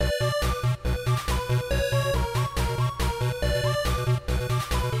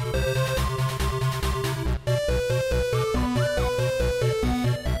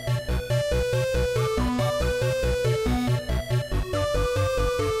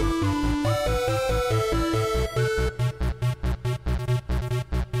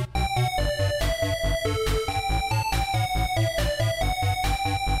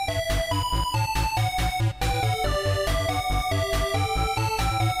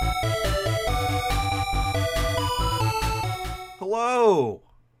Hello,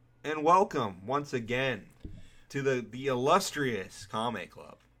 and welcome once again to the illustrious Comic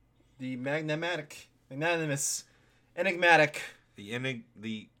Club. The magnanimous, enigmatic,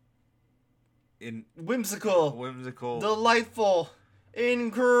 whimsical, delightful,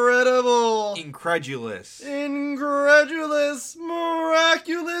 incredible, incredulous,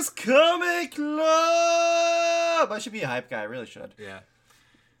 miraculous Comic Club. I should be a hype guy. I really should. Yeah.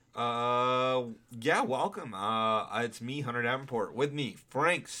 Welcome. It's me, Hunter Davenport. With me,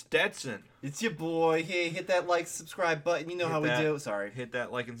 Frank Stetson. It's your boy. Hey, hit that like, subscribe button. You know how we do. Sorry. Hit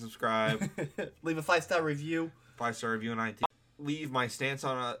that like and subscribe. Leave a 5-star review. 5-star review on iTunes. Leave my stance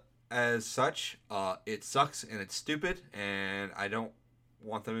on it as such. It sucks and it's stupid, and I don't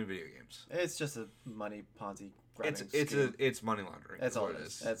want them in video games. It's just a money Ponzi. It's money laundering. That's all it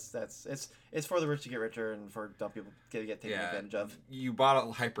is. It's for the rich to get richer and for dumb people to get taken advantage of. You bought a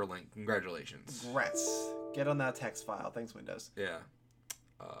hyperlink. Congratulations. Congrats. Get on that text file. Thanks, Windows. Yeah.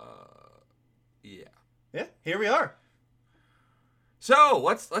 Yeah. Here we are. So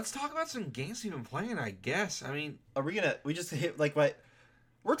let's talk about some games we've been playing. I guess. I mean, we just hit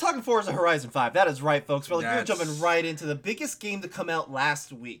we're talking Forza Horizon 5. That is right, folks. We're jumping right into the biggest game to come out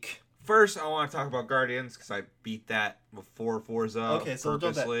last week. First, I want to talk about Guardians because I beat that before Forza. Okay, so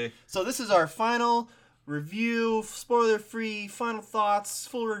purposely. So this is our final review, spoiler-free, final thoughts,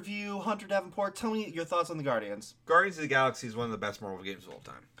 full review. Hunter Davenport, tell me your thoughts on the Guardians. Guardians of the Galaxy is one of the best Marvel games of all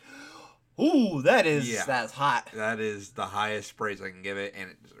time. Ooh, that's hot. That is the highest praise I can give it, and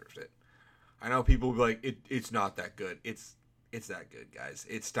it deserves it. I know people will be like, it's not that good. It's that good, guys.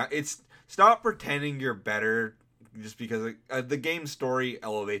 Stop pretending you're better. Just because the game story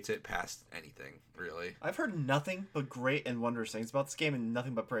elevates it past anything, really. I've heard nothing but great and wondrous things about this game and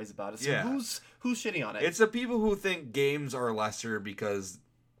nothing but praise about it. So who's shitting on it? It's the people who think games are lesser because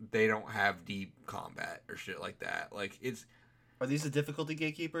they don't have deep combat or shit like that. Are these the difficulty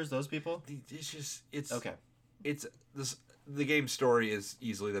gatekeepers? Those people? It's okay. The game story is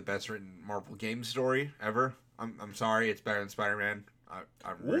easily the best written Marvel game story ever. I'm sorry, it's better than Spider-Man.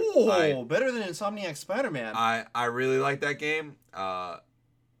 Better than Insomniac Spider-Man. I really like that game.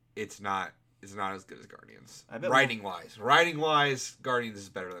 It's not as good as Guardians. Writing wise, Guardians is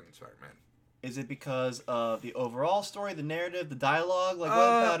better than Spider-Man. Is it because of the overall story, the narrative, the dialogue? What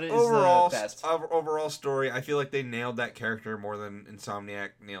about it is the best? Overall story, I feel like they nailed that character more than Insomniac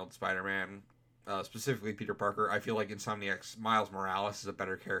nailed Spider-Man. Specifically Peter Parker. I feel like Insomniac's Miles Morales is a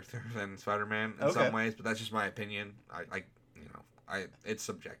better character than Spider-Man in some ways, but that's just my opinion. It's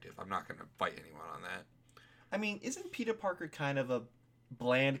subjective. I'm not going to fight anyone on that. I mean, isn't Peter Parker kind of a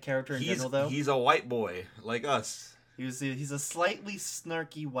bland character in general, though? He's a white boy, like us. He's a slightly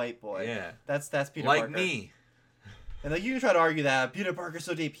snarky white boy. Yeah. That's Peter Parker. Like me. And you can try to argue that Peter Parker's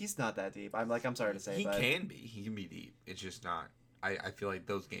so deep. He's not that deep. I'm sorry to say. He can be deep. It's just not. I feel like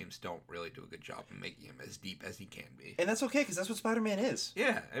those games don't really do a good job of making him as deep as he can be. And that's okay, because that's what Spider-Man is.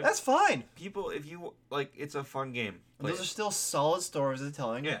 Yeah. That's fine. People, if you, it's a fun game. Those are still solid stories they're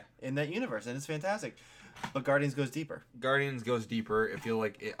telling in that universe, and it's fantastic. But Guardians goes deeper. I feel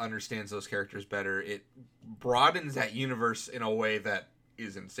like it understands those characters better. It broadens that universe in a way that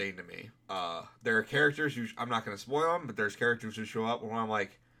is insane to me. There are characters who, I'm not going to spoil them, but there's characters who show up when I'm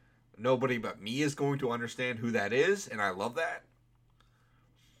like, nobody but me is going to understand who that is, and I love that.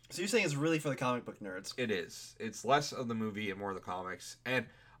 So you're saying it's really for the comic book nerds? It is. It's less of the movie and more of the comics. And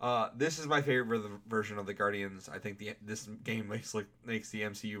this is my favorite version of the Guardians. I think this game makes the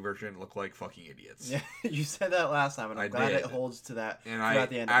MCU version look like fucking idiots. Yeah, you said that last time, and I'm glad it holds to that. And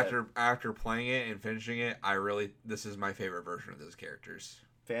the end after playing it and finishing it, this is my favorite version of those characters.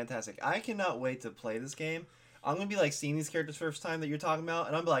 Fantastic! I cannot wait to play this game. I'm going to be seeing these characters first time that you're talking about,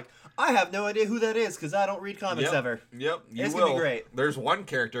 and I'm like, I have no idea who that is because I don't read comics ever. Yep, it's going to be great. There's one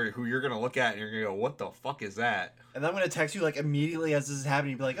character who you're going to look at and you're going to go, what the fuck is that? And I'm going to text you immediately as this is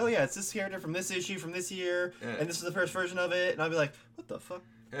happening. You'll be like, oh yeah, it's this character from this issue from this year, and this is the first version of it. And I'll be like, what the fuck?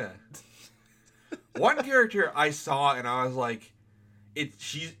 Yeah. One character I saw and I was like,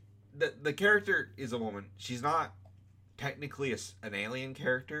 the character is a woman. She's not technically an alien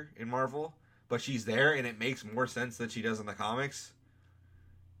character in Marvel. But she's there, and it makes more sense than she does in the comics.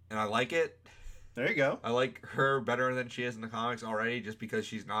 And I like it. There you go. I like her better than she is in the comics already, just because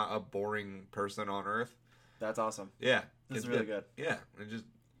she's not a boring person on Earth. That's awesome. Yeah. It's really good. Yeah.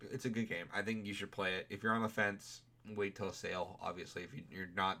 It's a good game. I think you should play it. If you're on the fence, wait till a sale, obviously. If you're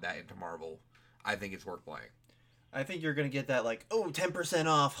not that into Marvel, I think it's worth playing. I think you're going to get that, 10%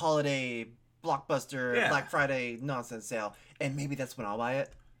 off holiday, Blockbuster, Black Friday nonsense sale. And maybe that's when I'll buy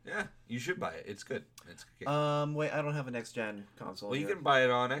it. Yeah, you should buy it. It's good. It's a good game. Wait, I don't have a next-gen console. Well, you can buy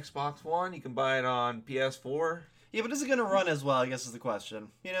it on Xbox One. You can buy it on PS4. Yeah, but is it going to run as well, I guess is the question.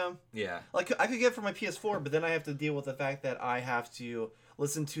 You know? Yeah. Like, I could get it for my PS4, but then I have to deal with the fact that I have to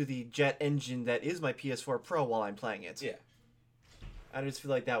listen to the jet engine that is my PS4 Pro while I'm playing it. Yeah. I just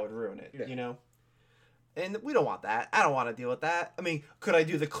feel like that would ruin it, Yeah. you know? And we don't want that. I don't want to deal with that. I mean, could I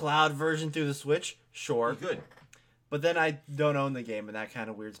do the cloud version through the Switch? Sure. You could. But then I don't own the game, and that kind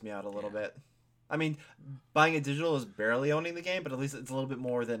of weirds me out a little bit. I mean, buying it digital is barely owning the game, but at least it's a little bit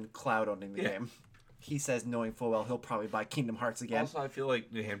more than cloud owning the game. He says, knowing full well, he'll probably buy Kingdom Hearts again. Also, I feel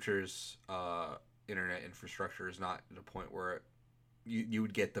like New Hampshire's internet infrastructure is not at a point where you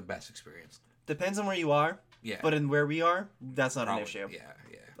would get the best experience. Depends on where you are. Yeah. But in where we are, that's not Probably, an issue. Yeah,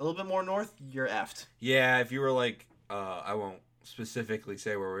 yeah. A little bit more north, you're effed. Yeah, if you were like, I won't specifically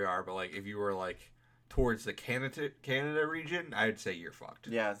say where we are, but like if you were like towards the Canada region, I'd say you're fucked.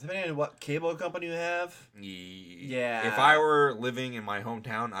 Yeah, depending on what cable company you have. Yeah. If I were living in my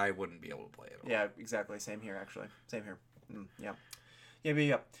hometown, I wouldn't be able to play it. Yeah, exactly. Same here, actually. Same here. Yeah.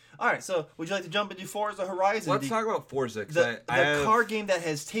 Yeah. All right, so would you like to jump into Forza Horizon? Let's talk about Forza. The car game that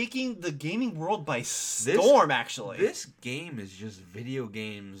has taken the gaming world by storm, actually. This game is just video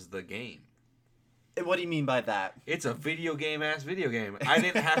games the game. And what do you mean by that? It's a video game. I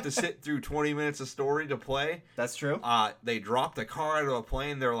didn't have to sit through 20 minutes of story to play. That's true. They dropped a car out of a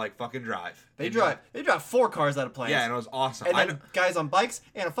plane. They were like, fucking drive. They drive 4 cars out of planes. Yeah, and it was awesome. And then guys on bikes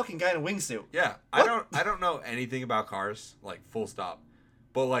and a fucking guy in a wingsuit. Yeah, what? I don't know anything about cars, like full stop.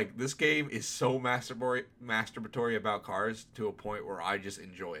 But like this game is so masturbatory about cars to a point where I just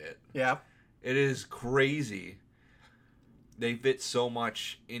enjoy it. Yeah. It is crazy. They fit so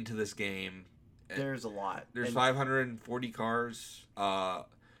much into this game. There's a lot. There's 540 cars.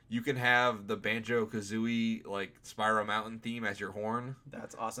 You can have the Banjo-Kazooie like Spyro Mountain theme as your horn.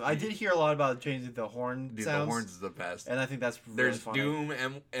 That's awesome. I did hear a lot about changing the horn sounds. The horns is the best. And I think that's really There's funny. Doom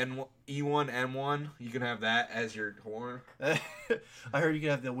E1 M1. You can have that as your horn. I heard you can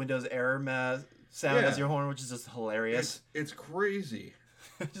have the Windows error sound as your horn, which is just hilarious. It's crazy.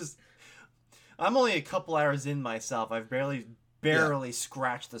 I'm only a couple hours in myself. I've barely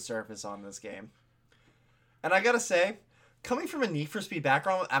scratched the surface on this game. And I gotta say, coming from a Need for Speed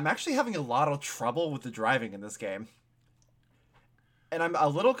background, I'm actually having a lot of trouble with the driving in this game. And I'm a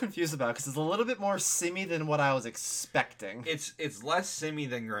little confused about it because it's a little bit more simmy than what I was expecting. It's less simmy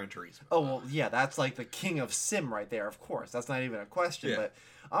than Gran Turismo. Oh, well, yeah, that's like the king of sim right there, of course. That's not even a question. Yeah. But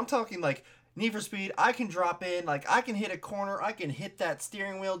I'm talking like Need for Speed, I can drop in, like I can hit a corner, I can hit that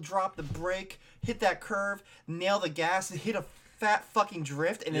steering wheel, drop the brake, hit that curve, nail the gas, hit a fat fucking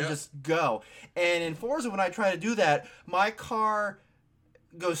drift, and then just go. And in Forza, when I try to do that, my car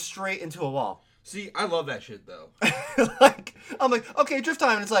goes straight into a wall. See, I love that shit though. I'm like, okay, drift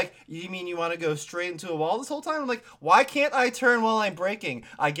time, and it's like, you mean you want to go straight into a wall this whole time? I'm like, why can't I turn while I'm braking?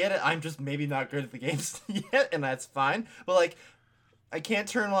 I get it, I'm just maybe not good at the games yet, and that's fine. But like, I can't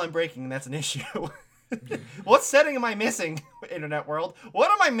turn while I'm braking, and that's an issue. What setting am I missing, Internet World? What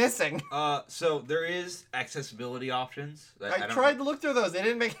am I missing? So there is accessibility options. I tried to look through those. They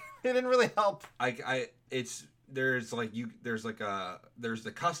didn't really help. There's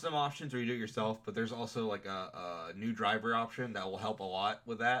the custom options where you do it yourself, but there's also like a new driver option that will help a lot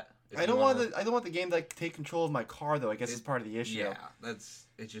with that. I don't want the game to take control of my car though. I guess it's part of the issue. Yeah,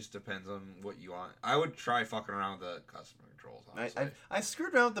 it just depends on what you want. I would try fucking around with the custom controls. I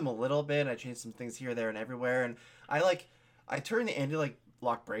screwed around with them a little bit. I changed some things here, there, and everywhere, and I turned the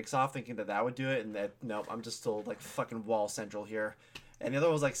anti-lock brakes off, thinking that would do it, and nope, I'm just still like fucking wall central here. And the other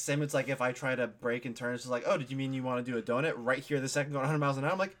was like sim. It's like if I try to brake and turn, it's just like, oh, did you mean you want to do a donut right here the second going 100 miles an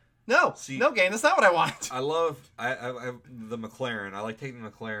hour? I'm like, no, no game. That's not what I want. I love the McLaren. I like taking the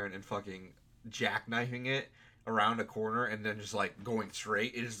McLaren and fucking jackknifing it around a corner and then just like going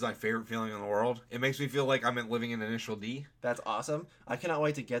straight. It is my favorite feeling in the world. It makes me feel like I'm living in Initial D. That's awesome. I cannot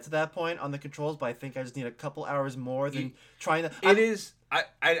wait to get to that point on the controls, but I think I just need a couple hours more than trying to.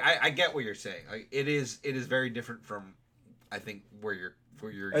 I get what you're saying. Like it is very different from I think where you're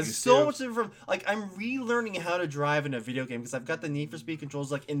it's so much different from, like, I'm relearning how to drive in a video game because I've got the Need for Speed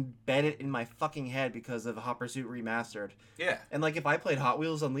controls, like, embedded in my fucking head because of Hot Pursuit Remastered. Yeah. And, like, if I played Hot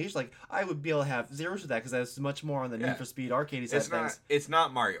Wheels Unleashed, like, I would be able to have zeros with that because that's much more on the Need for Speed arcade side of things. It's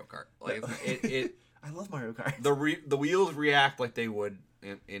not Mario Kart. Like, I love Mario Kart. The wheels react like they would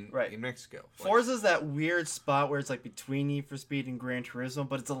in Mexico. Forza's that weird spot where it's like between Need for Speed and Gran Turismo,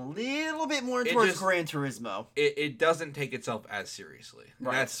 but it's a little bit more towards Gran Turismo. It doesn't take itself as seriously.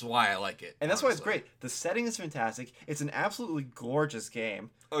 Right. That's why I like it. And that's why it's great. The setting is fantastic. It's an absolutely gorgeous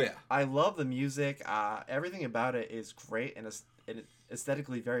game. Oh yeah. I love the music. Everything about it is great and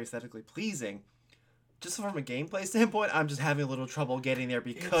aesthetically, very aesthetically pleasing. just from a gameplay standpoint, I'm just having a little trouble getting there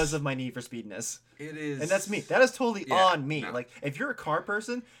because of my Need for Speedness. It is, and that's me. That is totally on me. No. Like, if you're a car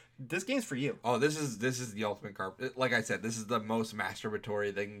person, this game's for you. Oh, this is the ultimate car. Like I said, this is the most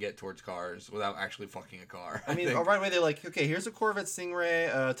masturbatory they can get towards cars without actually fucking a car. I mean, right away they're like, okay, here's a Corvette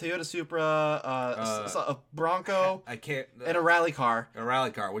Stingray, a Toyota Supra, a Bronco, and a rally car. A rally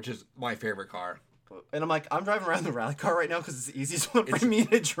car, which is my favorite car. And I'm like, I'm driving around the rally car right now because it's the easiest one for me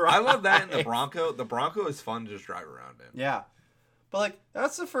to drive. I love that in the Bronco. The Bronco is fun to just drive around in. Yeah. But, like,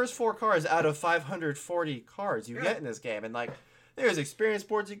 that's the first 4 cars out of 540 cars you get in this game. And, like, there's experience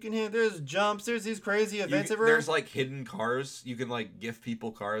boards you can hit. There's jumps. There's these crazy events everywhere. There's, like, hidden cars. You can, like, gift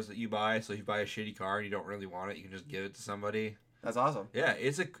people cars that you buy. So if you buy a shitty car and you don't really want it, you can just give it to somebody. That's awesome. Yeah,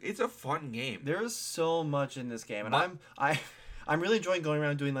 it's a fun game. There's so much in this game. And I'm really enjoying going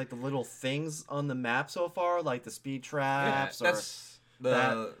around doing, like, the little things on the map so far, like the speed traps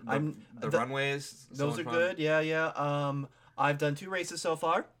the runways. Those are good. Yeah. I've done 2 races so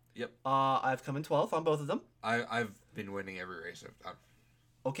far. Yep. I've come in 12th on both of them. I've been winning every race I've done.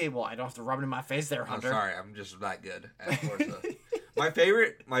 Okay, well, I don't have to rub it in my face there, Hunter. I'm sorry, I'm just that good at Forza. my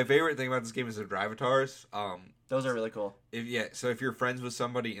favorite thing about this game is the drivatars. Those are really cool. So if you're friends with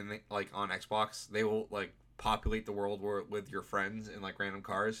somebody like on Xbox, they will like populate the world with your friends in like random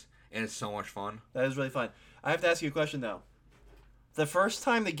cars, and it's so much fun. That is really fun. I have to ask you a question though. The first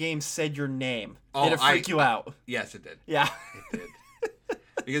time the game said your name, did it freak you out? Yes, it did. Yeah. It did.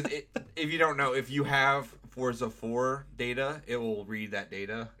 Because if you don't know, if you have Forza 4 data, it will read that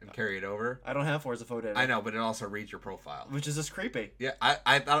data and carry it over. I don't have Forza 4 data. I know, but it also reads your profile. Which is just creepy. Yeah,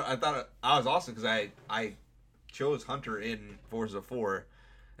 I thought I was awesome because I chose Hunter in Forza 4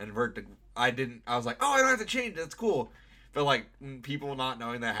 and I was like, oh, I don't have to change. That's cool. But like people not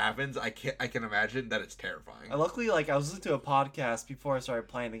knowing that happens, I can imagine that it's terrifying. Luckily, like I was listening to a podcast before I started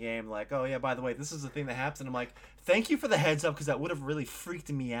playing the game. Like, oh yeah, by the way, this is the thing that happens. And I'm like, thank you for the heads up because that would have really freaked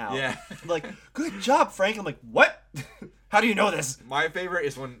me out. Yeah. Like, good job, Frank. I'm like, what? How do you know this? My favorite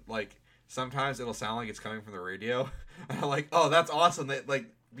is when like sometimes it'll sound like it's coming from the radio, and I'm like, oh, that's awesome. That like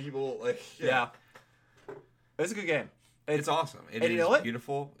people like yeah. It's a good game. It's awesome. It is, you know what?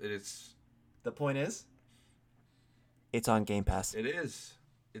 Beautiful. It is. The point is, it's on Game Pass. It is.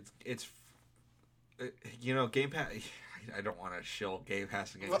 It's Game Pass. I don't want to shill Game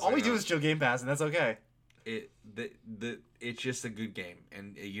Pass again. Well, all we do is shill Game Pass, and that's okay. It's just a good game,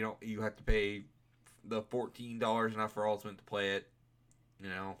 and you have to pay the $14 enough for Ultimate to play it.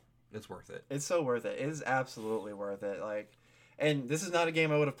 It's worth it. It's so worth it. It is absolutely worth it. Like. And this is not a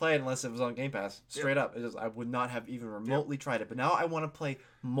game I would have played unless it was on Game Pass. Straight up. I would not have even remotely tried it. But now I want to play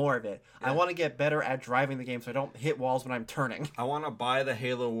more of it. I want to get better at driving the game so I don't hit walls when I'm turning. I want to buy the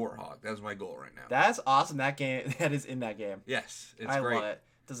Halo Warthog. That's my goal right now. That's awesome. That is in that game. Yes. It's great. I great. love it.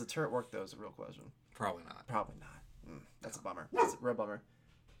 Does the turret work, though, is a real question. Probably not. Probably not. That's a bummer. That's a real bummer.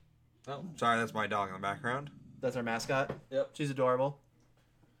 Oh, sorry. That's my dog in the background. That's our mascot. Yep. She's adorable.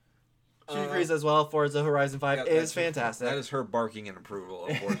 She agrees as well. Forza Horizon 5 is fantastic. That is her barking in approval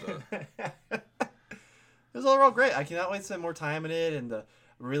of Forza. It was overall great. I cannot wait to spend more time in it and to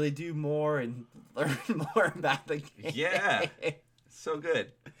really do more and learn more about the game. Yeah. So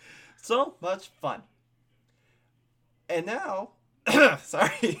good. So much fun. And now...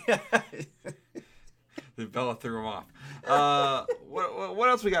 sorry. The Bella threw him off. What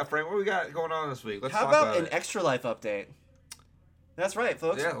else we got, Frank? What we got going on this week? How about an Extra Life update? That's right,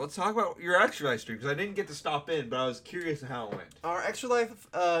 folks. Yeah, let's talk about your Extra Life stream, because I didn't get to stop in, but I was curious how it went. Our Extra Life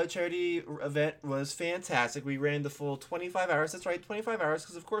charity event was fantastic. We ran the full 25 hours. That's right, 25 hours,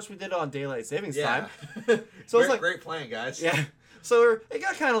 because of course we did it on daylight savings time. So it's like great plan, guys. Yeah. So it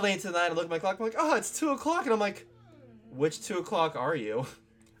got kind of late tonight. I looked at my clock. I'm like, oh, it's 2 o'clock, and I'm like, which 2 o'clock are you?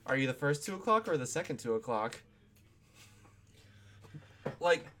 Are you the first 2 o'clock or the second 2 o'clock?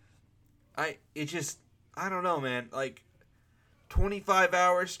 Like, I don't know, man. Like, 25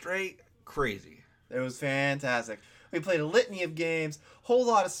 hours straight, crazy. It was fantastic. We played a litany of games, whole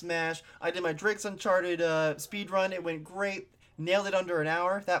lot of Smash. I did my Drake's Uncharted speed run. It went great. Nailed it under an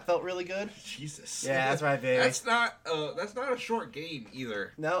hour. That felt really good. Jesus. Yeah, that's right, baby. That's not a short game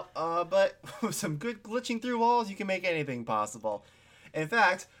either. No, but with some good glitching through walls, you can make anything possible. In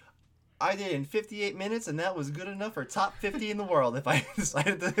fact, I did it in 58 minutes, and that was good enough for top 50 in the world if I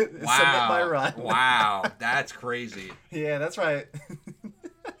decided to submit my run. Wow, that's crazy. Yeah, that's right.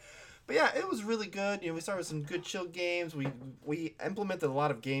 But yeah, it was really good. We started with some good chill games. We implemented a lot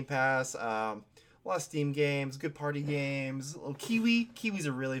of Game Pass, a lot of Steam games, good party games. A little Kiwi. Kiwi's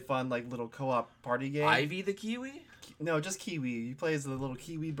a really fun, like, little co-op party game. Ivy the Kiwi? No, just Kiwi. You play as the little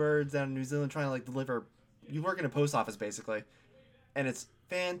Kiwi birds down in New Zealand trying to, like, deliver... You work in a post office, basically. And it's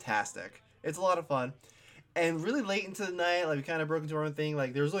fantastic. It's a lot of fun. And really late into the night, like we kind of broke into our own thing.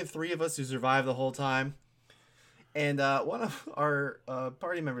 Like there was only 3 of us who survived the whole time. And one of our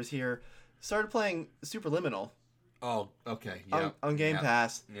party members here started playing Superliminal. Oh, okay. Yeah. On Game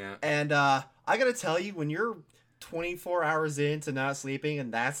Pass. Yeah. And I gotta tell you, when you're 24 hours into not sleeping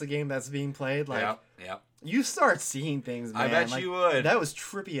and that's the game that's being played, like you start seeing things, man. I bet like, you would. That was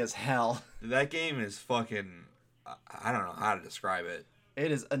trippy as hell. That game is fucking... I don't know how to describe it.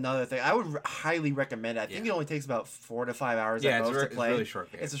 It is another thing. I would highly recommend it. I think it only takes about 4 to 5 hours at most to play. It's a really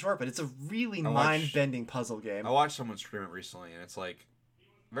short game. It's a short, but it's a really mind-bending puzzle game. I watched someone stream it recently, and it's like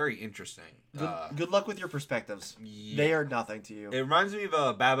very interesting. Good luck with your perspectives. Yeah. They are nothing to you. It reminds me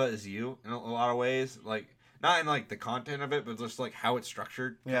of Baba Is You in a lot of ways. Like, not in like the content of it, but just like how it's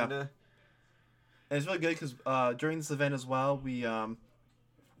structured. Kinda. Yeah. And it's really good because during this event as well, we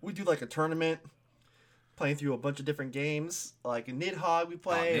do like a tournament, playing through a bunch of different games. Like in Nidhogg we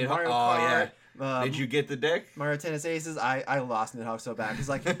play, Mario Kart. Yeah. Did you get the deck? Mario Tennis Aces. I lost Nidhogg so bad because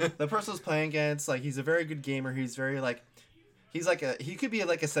like the person I was playing against, like he's a very good gamer. He's very like, he could be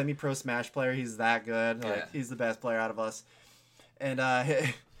like a semi-pro Smash player. He's that good. Like he's the best player out of us. And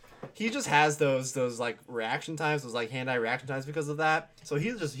he just has those like reaction times, those like hand-eye reaction times because of that. So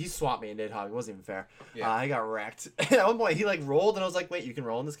he swamped me in Nidhogg. It wasn't even fair. Yeah. I got wrecked. At one point he like rolled and I was like, wait, you can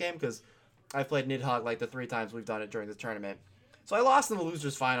roll in this game? Because I've played Nidhogg like the 3 times we've done it during this tournament. So I lost in the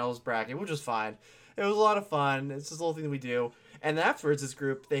losers finals bracket, which was fine. It was a lot of fun. It's just a little thing that we do. And then afterwards, this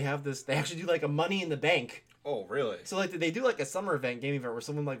group, they actually do like a Money in the Bank. Oh, really? So like they do like a summer event, game event, where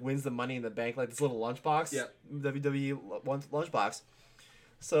someone like wins the Money in the Bank, like this little lunchbox. Yeah. WWE lunchbox.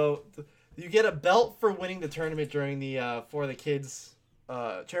 So you get a belt for winning the tournament during the For the Kids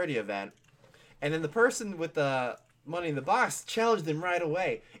charity event. And then the person with the Money in the Box challenged them right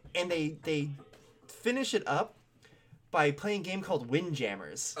away. And they finish it up by playing a game called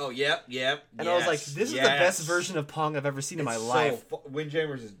Windjammers. Oh, yep. And I was like, this is the best version of Pong I've ever seen in my life.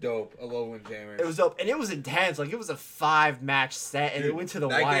 Windjammers is dope. I love Windjammers. It was dope. And it was intense. Like, it was a 5-match set, and it went to the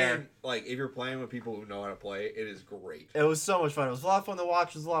wire. Game, like, if you're playing with people who know how to play, it is great. It was so much fun. It was a lot of fun to watch.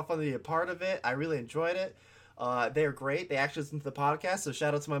 It was a lot of fun to be a part of it. I really enjoyed it. They are great. They actually listen to the podcast, so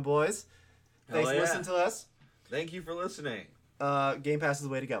shout out to my boys. Thanks for listening to us. Thank you for listening. Game Pass is the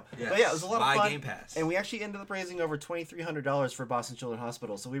way to go. Yes. But yeah, it was a lot of fun. Game Pass. And we actually ended up raising over $2,300 for Boston Children's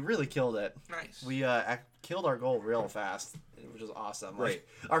Hospital, so we really killed it. Nice. We killed our goal real fast, which was awesome. Right.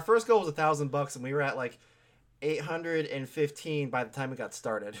 Like, our first goal was $1,000, and we were at like 815 by the time it got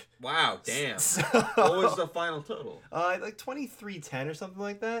started. Wow, damn. So, what was the final total? Like 2310 or something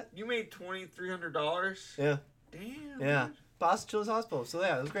like that. You made $2,300? Yeah. Damn. Yeah. Boston Children's Hospital. So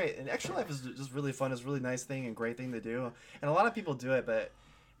yeah, it was great. And Extra Life is just really fun. It's a really nice thing and great thing to do. And a lot of people do it, but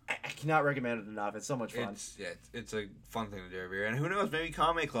I cannot recommend it enough. It's so much fun. It's a fun thing to do every year. And who knows, maybe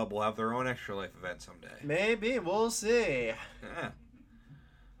Comic Club will have their own Extra Life event someday. Maybe. We'll see.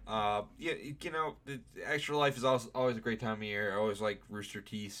 Yeah. You know, Extra Life is always a great time of year. I always like Rooster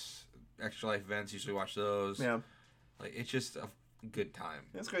Teeth's Extra Life events. Usually watch those. Yeah. Like, it's just a good time.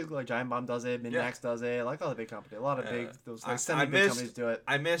 It's great. Like Giant Bomb does it, Min-Max does it. I like all the big companies. A lot of those like semi-big companies do it.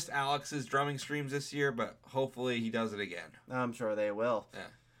 I missed Alex's drumming streams this year, but hopefully he does it again. I'm sure they will. Yeah.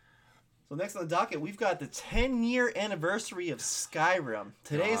 So next on the docket, we've got the 10-year anniversary of Skyrim.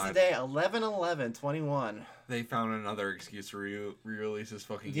 Today's the day, 11/11/21. They found another excuse to re-release this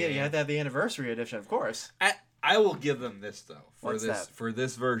fucking game. Yeah, you had to have the anniversary edition, of course. I will give them this though. What's that? For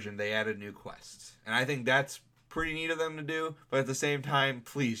this version, they added new quests, and I think that's pretty neat of them to do. But at the same time,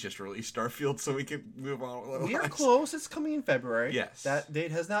 please just release Starfield so we can move on with We are close. It's coming in February. Yes, that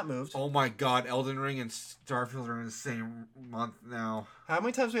date has not moved. Oh my God, Elden Ring and Starfield are in the same month now. How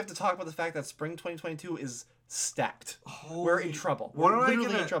many times do we have to talk about the fact that spring 2022 is stacked? We're in trouble. We're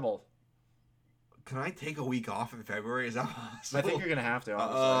literally in trouble. Can I take a week off in February? Is that possible? I think you're gonna have to.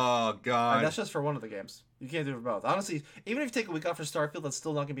 Honestly. Oh God, and that's just for one of the games. You can't do it for both. Honestly, even if you take a week off for Starfield, that's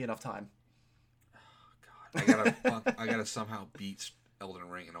still not gonna be enough time. I gotta somehow beat Elden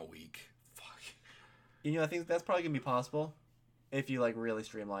Ring in a week. Fuck. You know, I think that's probably gonna be possible if you like really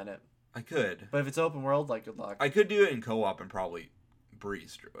streamline it. I could, but if it's open world, like good luck. I could do it in co-op and probably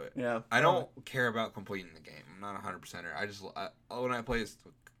breeze through it. Yeah. I don't care about completing the game. I'm not 100%er. When I play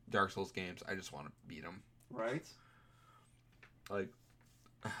Dark Souls games, I just want to beat them. Right. Like,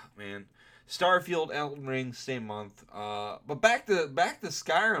 man. Starfield, Elden Ring, same month. But back to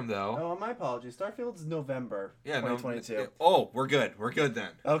Skyrim though. Oh, my apologies. Starfield's November 2022. We're good. We're good then.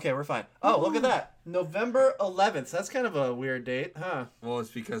 Okay, we're fine. Oh, look at that. November 11th. That's kind of a weird date, huh? Well, it's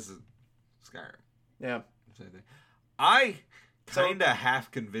because of Skyrim. Yeah. I kind of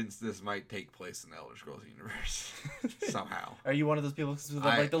half convinced this might take place in the Elder Scrolls universe somehow. Are you one of those people who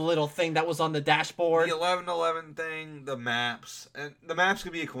like the little thing that was on the dashboard? The 1111 thing, the maps, and the maps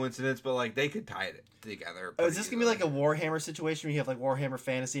could be a coincidence, but like they could tie it together. Oh, is this gonna be like a Warhammer situation where you have like Warhammer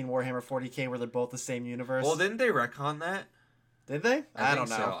Fantasy and Warhammer 40K where they're both the same universe? Well, didn't they retcon that? Did they? I don't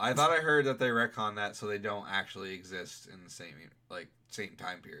know. So. I thought I heard that they retcon that so they don't actually exist in the same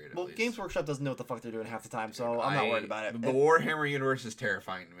time period. Well, Games Workshop doesn't know what the fuck they're doing half the time, so I'm not worried about it. The Warhammer universe is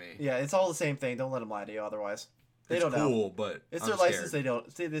terrifying to me. Yeah, it's all the same thing. Don't let them lie to you. Otherwise, they don't know. It's cool, but it's their license.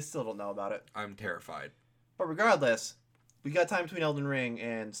 They still don't know about it. I'm terrified. But regardless, we got time between Elden Ring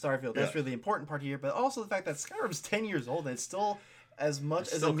and Starfield. That's really the important part here. But also the fact that Skyrim's 10 years old and it's still as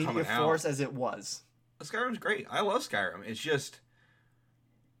much as a media force as it was. Skyrim's great. I love Skyrim. It's just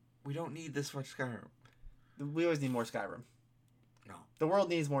we don't need this much Skyrim. We always need more Skyrim. No. The world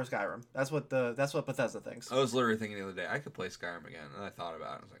needs more Skyrim. That's what Bethesda thinks. I was literally thinking the other day, I could play Skyrim again, and I thought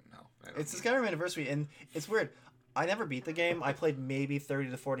about it. I was like, no. It's the Skyrim anniversary, and it's weird. I never beat the game. I played maybe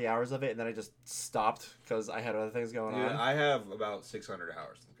 30 to 40 hours of it, and then I just stopped because I had other things going on. I have about 600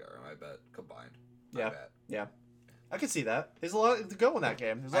 hours in Skyrim, I bet, combined. Yeah. I can see that. There's a lot to go in that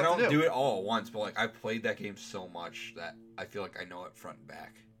game. I don't do it all at once, but like I've played that game so much that I feel like I know it front and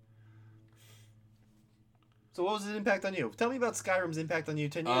back. So what was its impact on you? Tell me about Skyrim's impact on you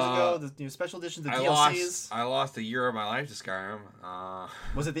 10 years ago, the new special editions, the DLCs. I lost a year of my life to Skyrim.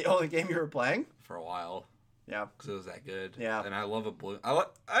 Was it the only game you were playing? For a while. Yeah. Because it was that good. Yeah. And I love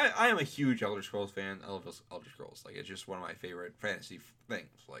I am a huge Elder Scrolls fan. I love Elder Scrolls. Like, it's just one of my favorite fantasy things.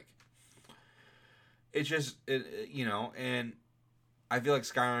 Like, it's just, and I feel like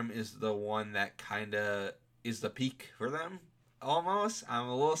Skyrim is the one that kind of is the peak for them. Almost. I'm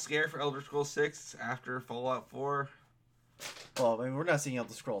a little scared for Elder Scrolls 6 after Fallout 4. Well, I mean, we're not seeing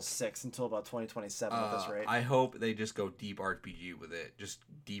Elder Scrolls 6 until about 2027 at this rate. I hope they just go deep RPG with it. Just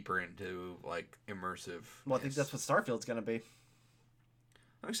deeper into, like, immersive. Well, I think that's what Starfield's going to be.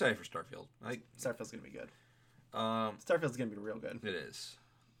 I'm excited for Starfield. Starfield's going to be good. Starfield's going to be real good. It is.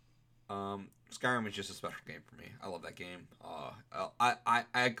 Skyrim is just a special game for me. I love that game.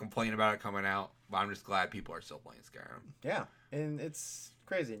 I complain about it coming out, but I'm just glad people are still playing Skyrim. Yeah, and it's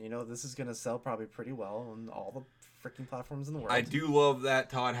crazy. And, this is going to sell probably pretty well on all the freaking platforms in the world. I do love that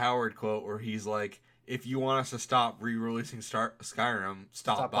Todd Howard quote where he's like, if you want us to stop re-releasing Skyrim,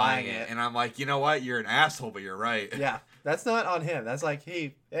 stop buying it. And I'm like, you know what? You're an asshole, but you're right. Yeah, that's not on him. That's like,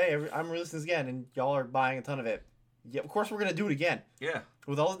 hey, I'm releasing this again, and y'all are buying a ton of it. Yeah, of course we're going to do it again. Yeah.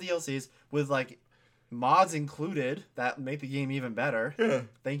 With all the DLCs, with, like, mods included that make the game even better. Yeah.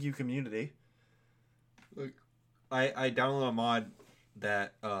 Thank you, community. Look, I downloaded a mod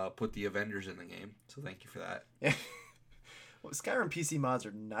that put the Avengers in the game, so thank you for that. Yeah. Well, Skyrim PC mods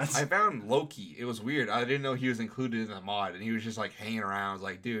are nuts. I found Loki. It was weird. I didn't know he was included in the mod, and he was just, like, hanging around. I was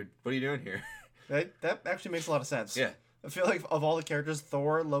like, dude, what are you doing here? That actually makes a lot of sense. Yeah. I feel like of all the characters,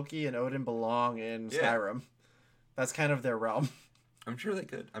 Thor, Loki, and Odin belong in Skyrim. That's kind of their realm. I'm sure they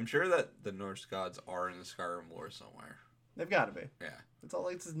could. I'm sure that the Norse gods are in the Skyrim lore somewhere. They've got to be. Yeah. It's all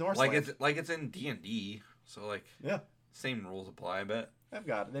like it's Norse. Like it's in D&D, so like same rules apply. I bet. They've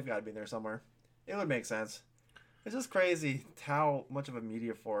got to be there somewhere. It would make sense. It's just crazy how much of a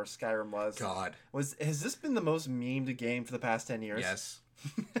media force Skyrim was. God. Has this been the most memed game for the past 10 years? Yes.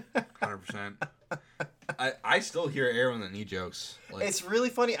 100%. I still hear arrow in the knee jokes. Like, it's really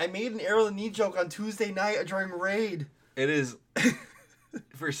funny. I made an arrow in the knee joke on Tuesday night during Raid. It is,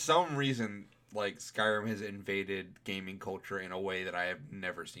 for some reason, like, Skyrim has invaded gaming culture in a way that I have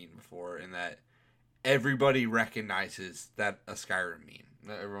never seen before, in that everybody recognizes that a Skyrim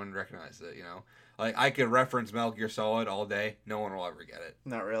meme. Everyone recognizes it, Like, I could reference Metal Gear Solid all day. No one will ever get it.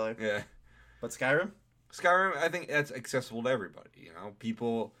 Not really. Yeah. But Skyrim? Skyrim, I think that's accessible to everybody,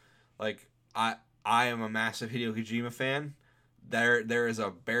 People, like, I am a massive Hideo Kojima fan. There is a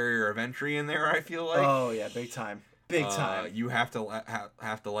barrier of entry in there, I feel like. Oh, yeah, big time. Big time. You have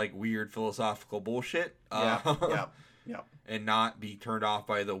to like weird philosophical bullshit. Yeah. And not be turned off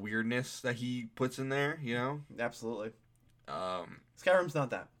by the weirdness that he puts in there, Absolutely. Skyrim's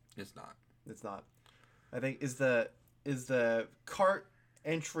not that. It's not. It's not. I think is the cart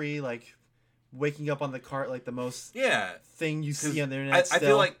entry, like waking up on the cart, like the most thing you see on the internet.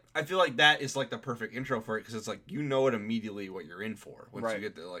 I feel like that is like the perfect intro for it, because it's like it immediately what you're in for once you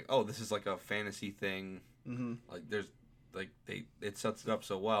get there. Like, oh, this is like a fantasy thing. Mm-hmm. Like there's like it sets it up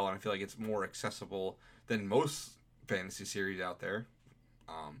so well, and I feel like it's more accessible than most fantasy series out there.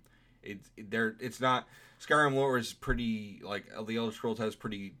 It's not. Skyrim lore is pretty, like, the Elder Scrolls has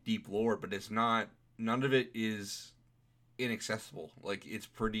pretty deep lore, but it's not. None of it is inaccessible. Like, it's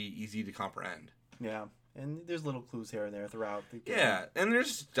pretty easy to comprehend. Yeah. And there's little clues here and there throughout the game. Yeah, and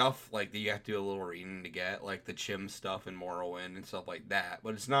there's stuff like that you have to do a little reading to get, like the Chim stuff in Morrowind and stuff like that.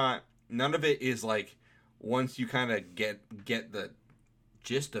 But it's not. None of it is like once you kind of get the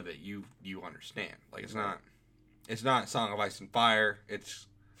gist of it, you understand. Like it's not. It's not Song of Ice and Fire. It's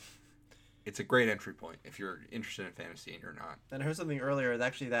a great entry point if you're interested in fantasy and you're not. And I heard something earlier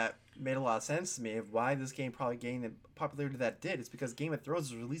that made a lot of sense to me of why this game probably gained the popularity that it did. It's because Game of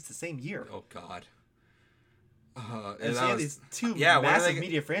Thrones was released the same year. Oh God. And so you have these two massive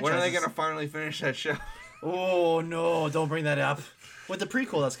media franchises. When are they going to finally finish that show? Oh no! Don't bring that up. With the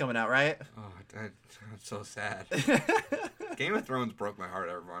prequel that's coming out, right? Oh, I'm so sad. Game of Thrones broke my heart,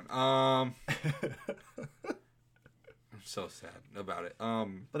 everyone. I'm so sad about it.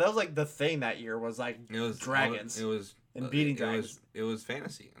 But that was like the thing that year was like dragons. It was beating dragons. It was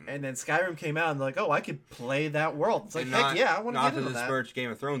fantasy. And then Skyrim came out and they're like, oh, I could play that world. It's like, heck yeah, I want to get into that. Not to disparage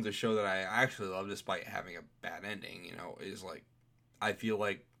Game of Thrones, a show that I actually love despite having a bad ending. You know, is like I feel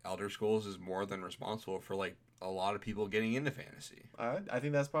like Elder Scrolls is more than responsible for like a lot of people getting into fantasy. I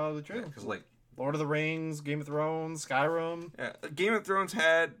think that's probably true. Because like Lord of the Rings, Game of Thrones, Skyrim. Yeah, Game of Thrones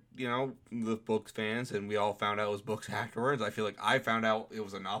had, you know, the books fans, and we all found out it was books afterwards. I feel like I found out it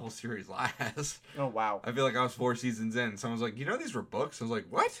was a novel series last. Oh, wow. I feel like I was 4 seasons in. Someone's like, you know these were books? I was like,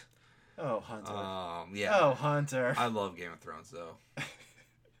 what? Oh, Hunter. Yeah. Oh, Hunter. I love Game of Thrones, though.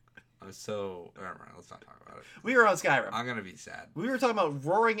 I was so... Never mind, let's not talk about it. We were on Skyrim. I'm going to be sad. We were talking about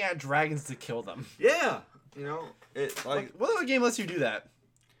roaring at dragons to kill them. Yeah. You know, it like... What other game lets you do that?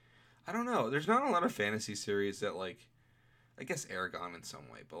 I don't know. There's not a lot of fantasy series that, like... I guess Aragon in some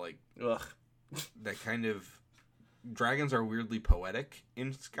way, but, like... Ugh. That kind of... Dragons are weirdly poetic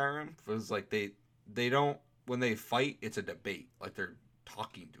in Skyrim. Because, like, they don't... When they fight, it's a debate. Like, they're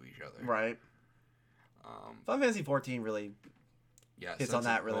talking to each other. Right. Final Fantasy 14 really... Yes, hits on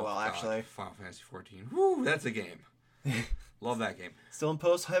that really well, actually. Final Fantasy 14. Woo, that's a game. Love that game. Still in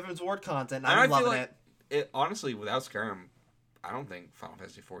post Heaven's Ward content. I'm loving it. Honestly, without Skyrim, I don't think Final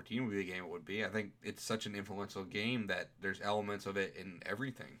Fantasy 14 would be the game it would be. I think it's such an influential game that there's elements of it in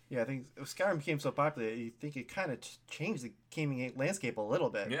everything. Yeah, I think Skyrim became so popular, you think it kind of changed the gaming landscape a little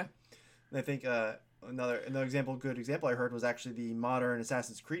bit. Yeah. And I think another good example I heard was actually the modern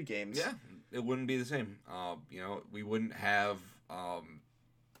Assassin's Creed games. Yeah, it wouldn't be the same. You know, we wouldn't have...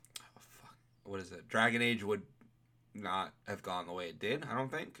 what is it? Dragon Age would not have gone the way it did, I don't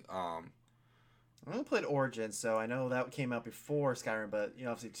think. I only played Origins, so I know that came out before Skyrim, but, you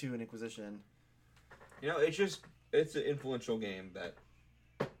know, obviously 2 and Inquisition. You know, it's an influential game that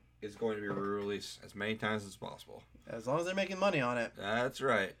is going to be re-released as many times as possible. As long as they're making money on it. That's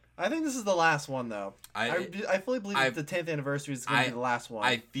right. I think this is the last one, though. I fully believe that the 10th anniversary is going to be the last one.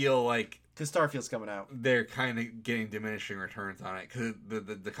 I feel like... Because Starfield's coming out. They're kind of getting diminishing returns on it. Because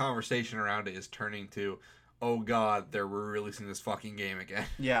the conversation around it is turning to, oh god, they're re-releasing this fucking game again.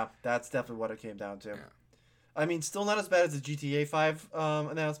 Yeah, that's definitely what it came down to. Yeah. I mean, still not as bad as the GTA 5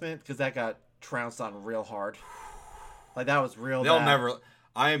 announcement, because that got trounced on real hard. Like, that was real bad.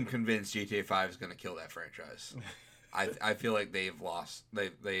 I am convinced GTA 5 is going to kill that franchise. I feel like they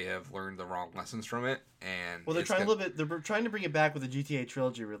have learned the wrong lessons from it, and well, they're trying to bring it back with the GTA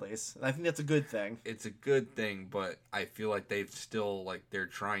trilogy release, and I think that's a good thing. It's a good thing, but I feel like they're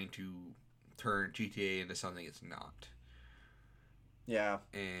trying to turn GTA into something it's not. Yeah,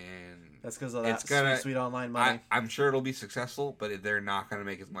 and that's because of that sweet online money. I'm sure it'll be successful, but they're not going to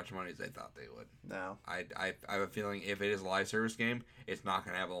make as much money as they thought they would. No, I have a feeling if it is a live service game, it's not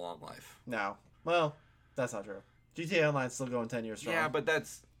going to have a long life. No, well, that's not true. GTA Online's still going 10 years strong. Yeah, but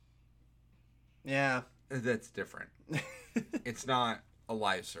that's different. It's not a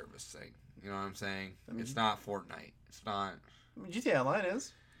live service thing. You know what I'm saying? I mean, it's not Fortnite. It's not. I mean, GTA Online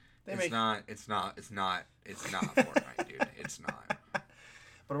is. It's not Fortnite, dude. It's not.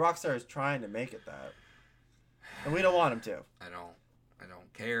 But Rockstar is trying to make it that, and we don't want them to. I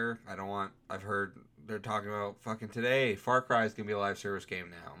don't care. I've heard they're talking about fucking today. Far Cry is gonna be a live service game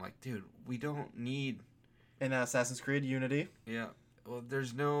now. I'm like, dude, we don't need. In Assassin's Creed Unity. Yeah. Well,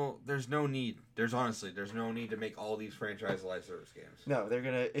 there's no need. There's no need to make all these franchise live service games. No,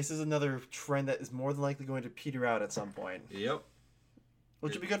 this is another trend that is more than likely going to peter out at some point. Yep.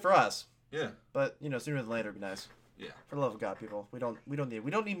 Which would be good for us. Yeah. But, you know, sooner than later would be nice. Yeah. For the love of God, people. We don't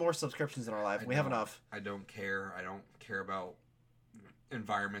need more subscriptions in our life. We have enough. I don't care. I don't care about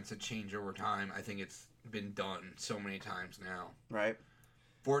environments that change over time. I think it's been done so many times now. Right.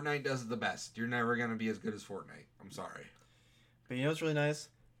 Fortnite does it the best. You're never going to be as good as Fortnite. I'm sorry. But you know what's really nice?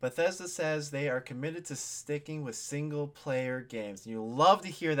 Bethesda says they are committed to sticking with single-player games. You love to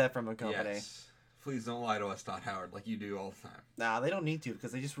hear that from a company. Yes. Please don't lie to us, Todd Howard, like you do all the time. Nah, they don't need to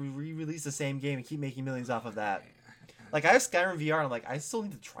because they just re-release the same game and keep making millions off of that. Yeah. Like, I have Skyrim VR, and I'm like, I still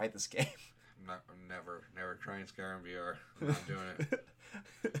need to try this game. I'm never trying Skyrim VR. I'm not doing it.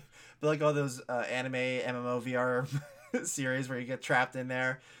 But like all those anime MMO VR series where you get trapped in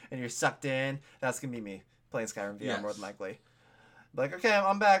there and you're sucked in, that's gonna be me playing Skyrim VR more than likely. But like, okay,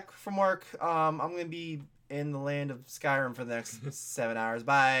 I'm back from work. I'm gonna be in the land of Skyrim for the next 7 hours.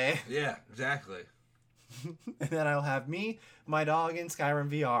 Bye. Yeah, exactly. And then I'll have me, my dog, in Skyrim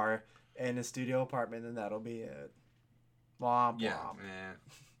VR in a studio apartment, and that'll be it. Womp Yeah, womp. man.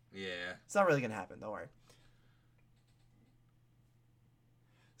 Yeah. It's not really gonna happen. Don't worry.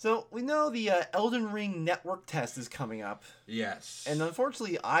 So we know the Elden Ring network test is coming up, Yes. and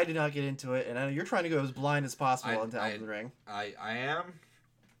unfortunately, I did not get into it. And I know you're trying to go as blind as possible into Elden Ring. I am.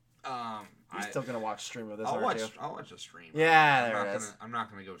 You're still gonna watch stream of this, I'll aren't watch. you? I'll watch a stream. Yeah, I'm there not it is. I'm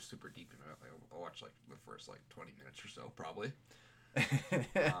not gonna go super deep into it. Like, I'll watch like the first like 20 minutes or so, probably.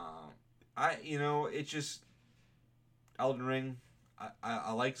 It's just Elden Ring.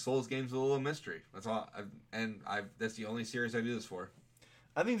 I like Souls games with a little mystery. That's all. That's the only series I do this for.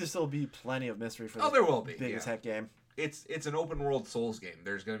 I think there still be plenty of mystery for Oh, this there will be. big as Yeah. heck game It's an open world Souls game.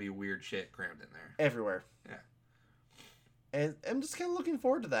 There's gonna be weird shit crammed in there. everywhere. Yeah. And I'm just kind of looking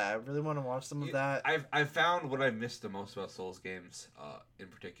forward to that. I really want to watch some of that. I've found what I've missed the most about Souls games, in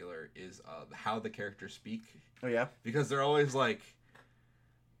particular, is how the characters speak. Oh yeah. Because they're always like,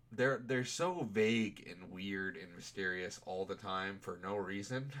 they're so vague and weird and mysterious all the time for no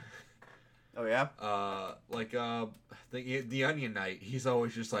reason. Oh yeah. The Onion Knight, he's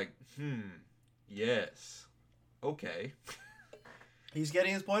always just like, yes, okay. He's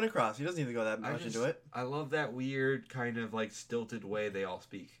getting his point across. He doesn't need to go that much into it. I love that weird kind of like stilted way they all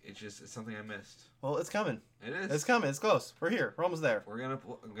speak. It's something I missed. Well, it's coming. It is. It's coming. It's close. We're here. We're almost there.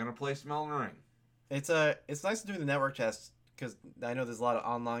 I'm gonna play some Elden Ring. It's nice to do the network test because I know there's a lot of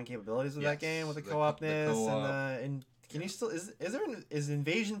online capabilities with that game with the co-opness and can you still is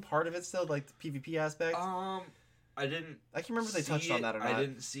invasion part of it still, like the PvP aspect? I can't remember if they touched on that or not. I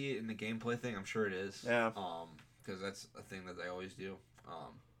didn't see it in the gameplay thing. I'm sure it is. Yeah. Because that's a thing that they always do.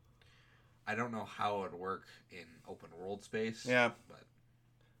 I don't know how it would work in open world space. Yeah. But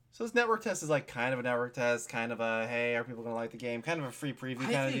so this network test is like kind of a network test, kind of a hey, are people gonna like the game? Kind of a free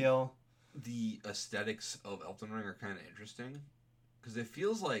preview kind of deal. The aesthetics of Elden Ring are kind of interesting because it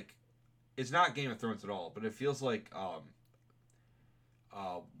feels like it's not Game of Thrones at all, but it feels like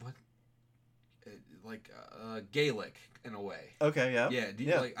Gaelic in a way. Okay, yeah.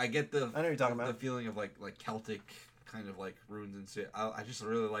 Yeah, like I get the I know what you're talking about. The feeling of like Celtic kind of like runes and shit. I just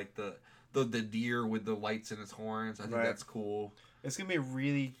really like the deer with the lights in its horns. I think that's cool. It's gonna be a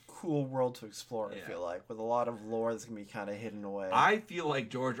really cool world to explore. I feel like with a lot of lore that's gonna be kind of hidden away. I feel like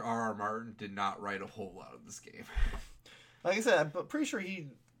George R.R. Martin did not write a whole lot of this game. Like I said, I'm pretty sure he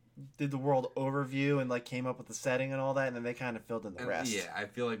did the world overview and like came up with the setting and all that, and then they kind of filled in the rest. Yeah, I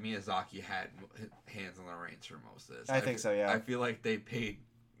feel like Miyazaki had hands on the reins for most of this. I think so. Yeah. I feel like they paid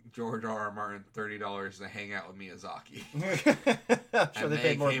George R.R. Martin $30 to hang out with Miyazaki. I'm sure they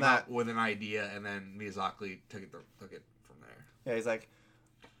paid more than that. Up with an idea, and then Miyazaki took it from there. Yeah, he's like,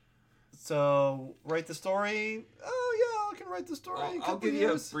 so write the story. Oh yeah, I can write the story. I'll give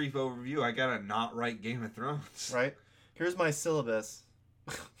you a brief overview. I gotta not write Game of Thrones. Right. Here's my syllabus.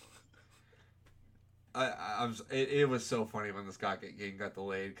 It was so funny when this game got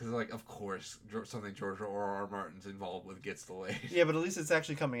delayed because like of course something George R.R. Martin's involved with gets delayed. Yeah, but at least it's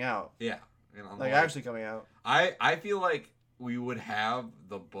actually coming out. Yeah, like actually coming out. I feel like we would have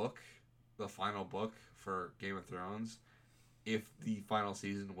the final book for Game of Thrones, if the final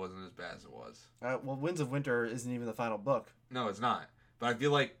season wasn't as bad as it was. Well, Winds of Winter isn't even the final book. No, it's not. But I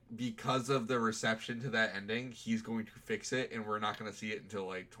feel like because of the reception to that ending, he's going to fix it, and we're not going to see it until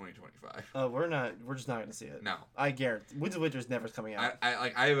like 2025. Oh, we're just not going to see it. No, I guarantee. Winds of Winter is never coming out.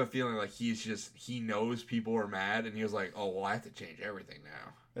 I have a feeling like he knows people are mad, and he was like, oh well, I have to change everything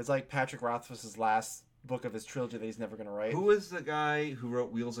now. It's like Patrick Rothfuss's last book of his trilogy that he's never going to write. Who was the guy who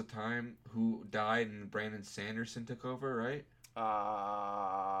wrote Wheels of Time who died and Brandon Sanderson took over? Right.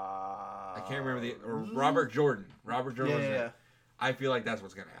 I can't remember Robert Jordan. Robert Jordan was it. I feel like that's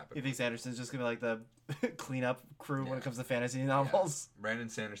what's going to happen. You think Sanderson's just going to be like the cleanup crew when it comes to fantasy novels? Yeah. Brandon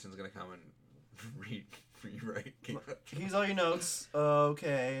Sanderson's going to come and rewrite Game of Thrones. Here's all your notes.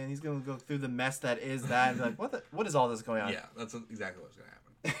 Okay. And he's going to go through the mess that is that and be like, what is all this going on? Yeah, that's exactly what's going to happen.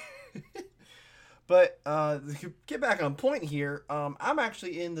 But to get back on point here, I'm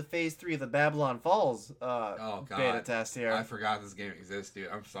actually in the phase 3 of the Babylon Falls beta test here. I forgot this game exists, dude.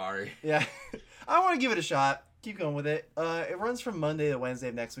 I'm sorry. Yeah. I want to give it a shot. keep going with it. It runs from Monday to Wednesday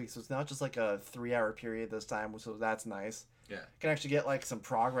of next week, so it's not just like a 3-hour period this time, so that's nice. Yeah. Can actually get like some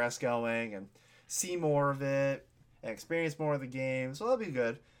progress going and see more of it and experience more of the game, so that'll be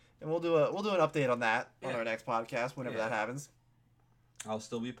good. And we'll do an update on that on our next podcast whenever that happens. I'll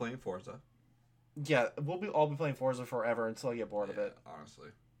still be playing Forza. Yeah, we'll all be playing Forza forever until I get bored of it. Honestly.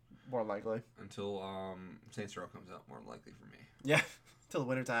 More likely. Until Saints Row comes out, more likely for me. Yeah, until the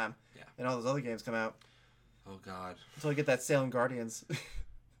winter time. Yeah. And all those other games come out. Oh God. Until I get that Salem Guardians.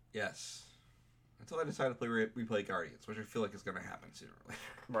 Yes. Until I decide to replay Guardians, which I feel like is going to happen sooner or later.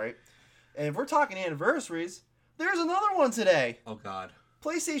 Right. And if we're talking anniversaries, there's another one today. Oh God.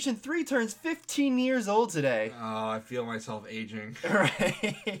 PlayStation 3 turns 15 years old today. Oh, I feel myself aging.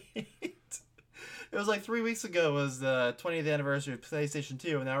 Right. It was like 3 weeks ago was the 20th anniversary of PlayStation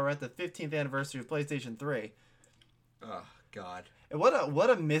 2, and now we're at the 15th anniversary of PlayStation 3. Oh God. And what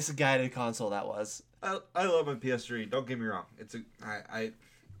a misguided console that was. I love my PS3. Don't get me wrong.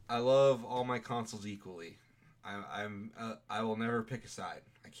 I love all my consoles equally. I will never pick a side.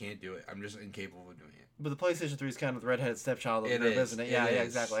 I can't do it. I'm just incapable of doing it. But the PlayStation 3 is kind of the redheaded stepchild of the It group, is, isn't it? it Yeah, is.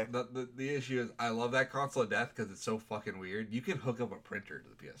 exactly. The issue is I love that console to death because it's so fucking weird. You can hook up a printer to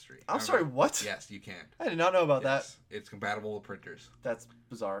the PS3. I'm sorry, what? Yes, you can. I did not know about that. It's compatible with printers. That's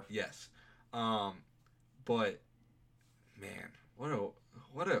bizarre. Yes. But man,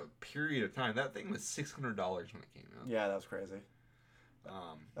 what a period of time. That thing was $600 when it came out. Yeah, that was crazy.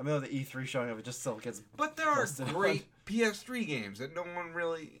 I mean, the E3 showing of it just still gets. But there are great PS3 games that no one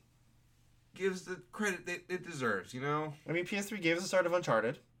really gives the credit that it deserves, you know? I mean, PS3 gave us the start of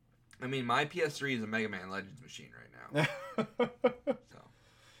Uncharted. I mean, my PS3 is a Mega Man Legends machine right now. So.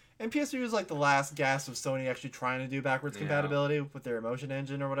 And PS3 was like the last gasp of Sony actually trying to do backwards compatibility with their Emotion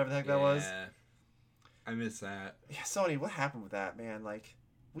Engine or whatever the heck that was. I miss that. Yeah, Sony, what happened with that, man? Like,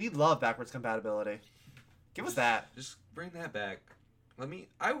 we love backwards compatibility. Give us that. Just bring that back.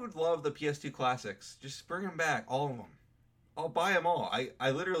 I would love the PS2 classics. Just bring them back, all of them. I'll buy them all.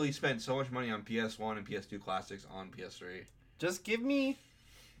 I literally spent so much money on PS1 and PS2 classics on PS3. Just give me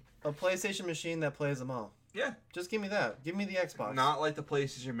a PlayStation machine that plays them all. Yeah. Just give me that. Give me the Xbox. Not like the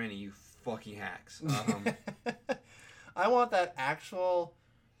PlayStation Mini, you fucking hacks. I want that actual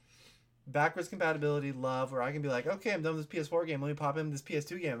backwards compatibility love where I can be like, okay, I'm done with this PS4 game. Let me pop in this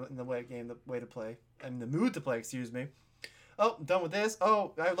PS2 game in the way to play. I'm in the mood to play, excuse me. Oh, I'm done with this.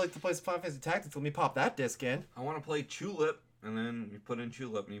 Oh, I would like to play some Final Fantasy Tactics. Let me pop that disc in. I want to play Tulip, and then you put in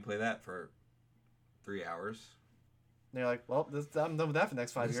Tulip and you play that for 3 hours. And you're like, well, I'm done with that for the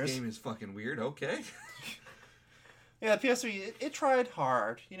next 5 years. This game is fucking weird. Okay. Yeah, PS3, it tried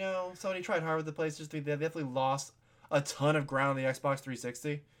hard. You know, Sony tried hard with the PlayStation 3. They definitely lost a ton of ground on the Xbox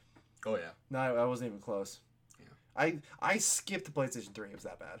 360. Oh, yeah. No, I wasn't even close. Yeah. I skipped the PlayStation 3. It was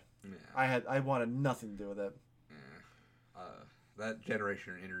that bad. Yeah. I wanted nothing to do with it. That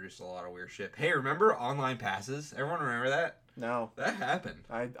generation introduced a lot of weird shit. Hey, remember online passes? Everyone remember that? No. That happened.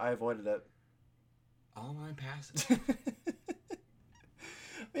 I avoided it. Online passes.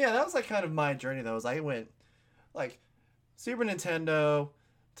 Yeah, that was like kind of my journey though. I went like Super Nintendo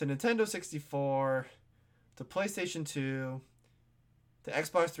to Nintendo 64 to PlayStation 2 to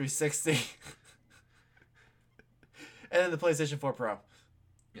Xbox 360 and then the PlayStation 4 Pro.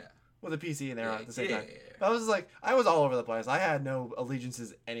 Yeah. With a PC in there at the same time. Yeah. I was like, I was all over the place. I had no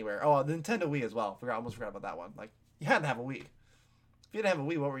allegiances anywhere. Oh, the Nintendo Wii as well. Almost forgot about that one. Like, you had to have a Wii. If you didn't have a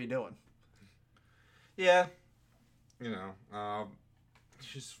Wii, what were you doing? Yeah. You know,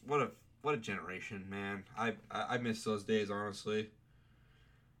 just what a generation, man. I miss those days, honestly.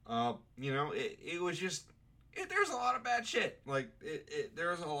 You know, it was just there's a lot of bad shit. Like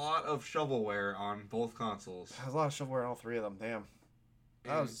there's a lot of shovelware on both consoles. There's a lot of shovelware on all three of them. Damn.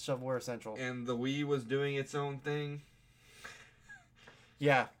 That was shovelware central. And the Wii was doing its own thing.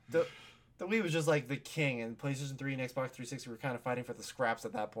 Yeah. The Wii was just like the king, and PlayStation 3 and Xbox 360 were kind of fighting for the scraps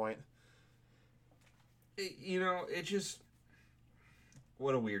at that point. You know, it just...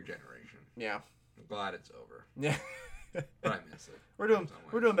 What a weird generation. Yeah. I'm glad it's over. Yeah. But I miss it. We're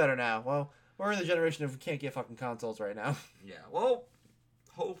doing better now. Well, we're in the generation of we can't get fucking consoles right now. Yeah. Well,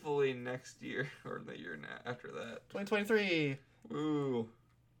 hopefully next year or the year after that. 2023. Ooh.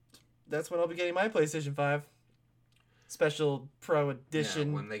 That's when I'll be getting my PlayStation 5. Special Pro Edition.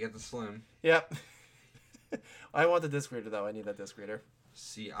 Yeah, when they get the Slim. Yep. I want the disc reader, though. I need that disc reader.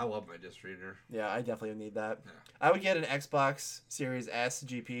 See, I love my disc reader. Yeah, I definitely need that. Yeah. I would get an Xbox Series S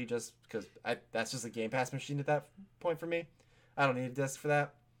GP just because that's just a Game Pass machine at that point for me. I don't need a disc for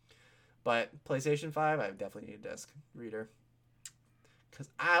that. But PlayStation 5, I definitely need a disc reader. Because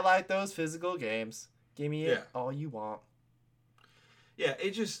I like those physical games. Give me it all you want. Yeah,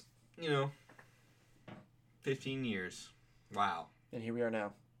 it just, you know, 15 years. Wow. And here we are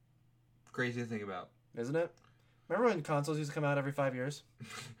now. Crazy to think about. Isn't it? Remember when consoles used to come out every 5 years?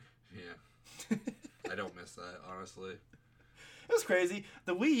 Yeah. I don't miss that, honestly. It was crazy.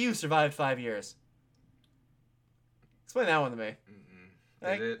 The Wii U survived 5 years. Explain that one to me.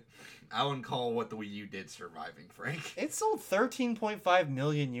 Did it? I wouldn't call what the Wii U did surviving, Frank. It sold 13.5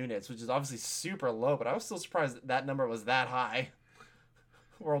 million units, which is obviously super low, but I was still surprised that number was that high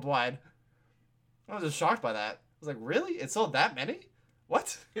worldwide. I was just shocked by that. I was like, really? It sold that many?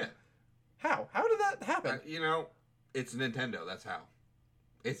 What? Yeah. How? How did that happen? It's Nintendo. That's how.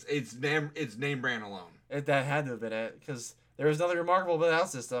 It's name brand alone. That had to have been it, because there was nothing remarkable about that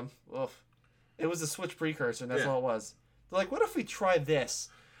system. Oof. It was a Switch precursor, and that's all it was. They're like, what if we try this?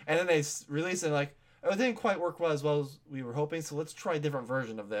 And then they released it like, oh, it didn't quite work as well as we were hoping, so let's try a different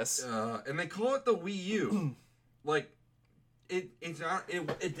version of this. And they call it the Wii U. Like, it's not,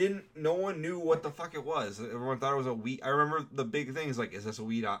 it didn't, no one knew what the fuck it was. Everyone thought it was a Wii. I remember the big thing is like, is this a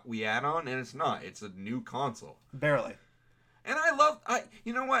Wii add-on? And it's not. It's a new console. Barely. And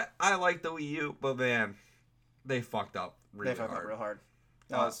you know what? I like the Wii U, but man, they fucked up really hard. They fucked up real hard.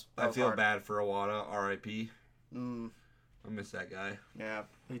 I feel bad for Iwata, R.I.P. I miss that guy. Yeah,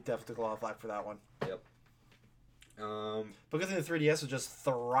 he definitely took a lot of flack for that one. Yep. Because the 3DS was just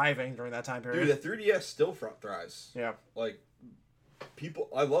thriving during that time period. Dude, the 3DS still thrives. Yeah. Like,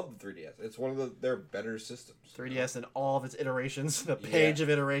 I love the 3DS. It's one of their better systems. 3DS and all of its iterations, the page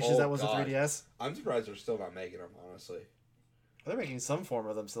of iterations that was the 3DS. I'm surprised they're still not making them, honestly. They're making some form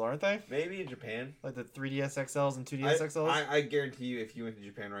of them still, aren't they? Maybe in Japan. Like the 3DS XLs and 2DS XLs? I guarantee you, if you went to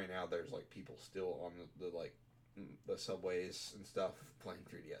Japan right now, there's like people still on the subways and stuff playing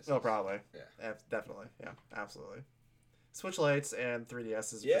 3DS. Oh, probably. Yeah. Definitely. Yeah, absolutely. Switch Lites and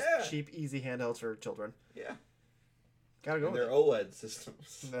 3DS is just cheap, easy handhelds for children. Yeah. Gotta go. And they're OLED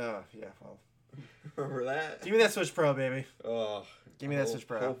systems. No, yeah, well. Remember that? Give me that Switch Pro, baby. Oh. Give me that Switch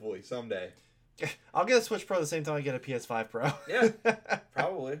Pro. Hopefully, someday. I'll get a Switch Pro the same time I get a PS5 Pro. Yeah,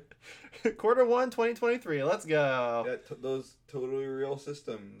 probably. Q1 2023. Let's go. Yeah, those totally real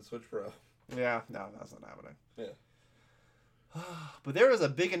system, the Switch Pro. Yeah, no, that's not happening. Yeah. But there was a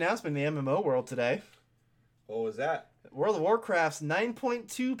big announcement in the MMO world today. What was that? World of Warcraft's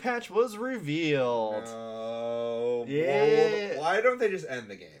 9.2 patch was revealed. Oh. Yeah. Why don't they just end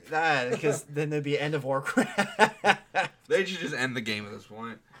the game? Because then there'd be end of Warcraft. They should just end the game at this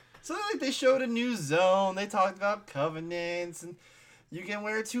point. So they showed a new zone. They talked about covenants, and you can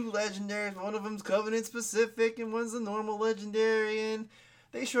wear 2 legendaries. One of them's covenant specific, and one's a normal legendary. And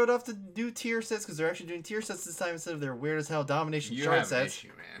they showed off to do tier sets because they're actually doing tier sets this time instead of their weird as hell domination chart sets. You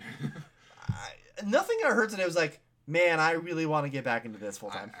have an issue, man. Nothing I heard today was like, man, I really want to get back into this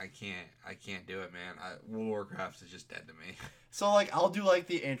full time. I can't do it, man. World of Warcraft is just dead to me. So like, I'll do like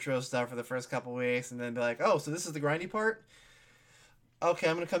the intro stuff for the first couple weeks, and then be like, oh, so this is the grindy part. Okay,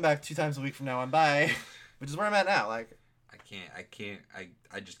 I'm gonna come back 2 times a week from now on. Bye. Which is where I'm at now. Like,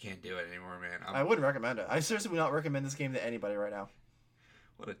 I just can't do it anymore, man. I wouldn't recommend it. I seriously would not recommend this game to anybody right now.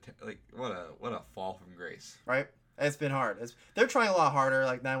 What a fall from grace. Right? It's been hard. They're trying a lot harder.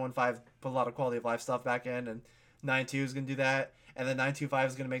 Like 9.15 put a lot of quality of life stuff back in, and 9.2 is gonna do that, and then 9.25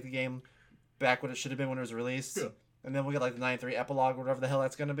 is gonna make the game back what it should have been when it was released. Yeah. And then we'll get like the 9.3 epilogue, whatever the hell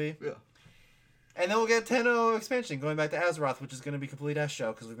that's gonna be. Yeah. And then we'll get 10.0 expansion going back to Azeroth, which is going to be a complete ass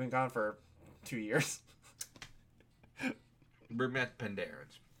show because we've been gone for 2 years. Bring back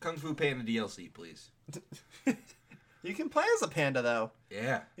Pandarans. Kung Fu Panda DLC, please. You can play as a panda, though.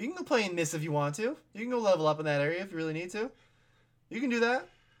 Yeah. You can go play in this if you want to. You can go level up in that area if you really need to. You can do that.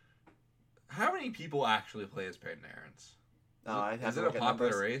 How many people actually play as Pandarans? Is it a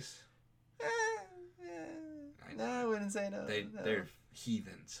popular race? No, I wouldn't say no. They're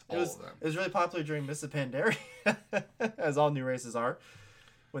heathens, all of them. It was really popular during Mists of Pandaria, as all new races are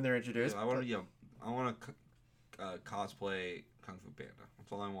when they're introduced. Yeah, I want to cosplay Kung Fu Panda.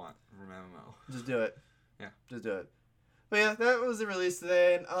 That's all I want from MMO. Just do it. Yeah, just do it. But yeah, that was the release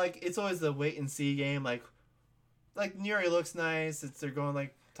today, and it's always the wait and see game. Like Nuri looks nice. They're going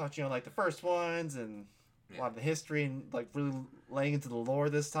touching on the first ones and a lot of the history and really laying into the lore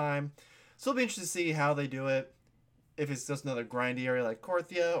this time. So it'll be interesting to see how they do it. If it's just another grindy area like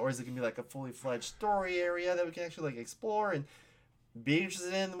Korthia, or is it going to be a fully fledged story area that we can actually explore and be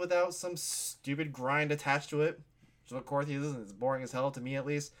interested in without some stupid grind attached to it? Which is what Korthia is, and it's boring as hell to me at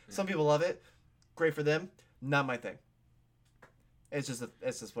least. Yeah. Some people love it. Great for them. Not my thing. It's just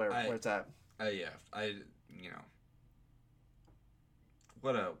where it's at.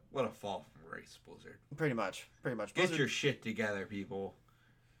 What a fall from grace, Blizzard. Pretty much. Get your shit together, people.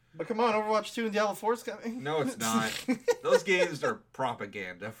 But come on, Overwatch 2 and Diablo 4 is coming. No, it's not. Those games are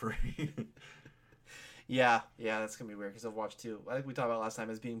propaganda for you. Yeah, that's gonna be weird because Overwatch 2, I think we talked about last time,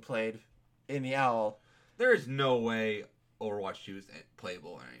 is being played in the OWL. There is no way Overwatch 2 is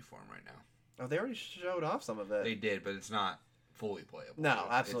playable in any form right now. Oh, they already showed off some of it. They did, but it's not fully playable. No,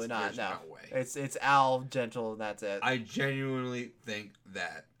 absolutely not. There's No way. It's OWL gentle, and that's it. I genuinely think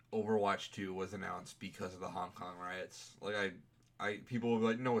that Overwatch 2 was announced because of the Hong Kong riots. Like people will be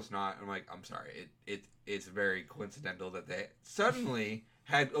like, no, it's not. I'm like, I'm sorry. It's very coincidental that they suddenly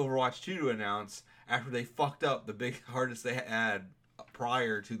had Overwatch 2 to announce after they fucked up the big hardest they had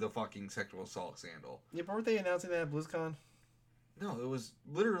prior to the fucking sexual assault scandal. Yeah, but weren't they announcing that at BlizzCon? No, it was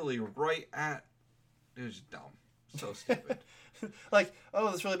literally right at. It was just dumb. So stupid. Like,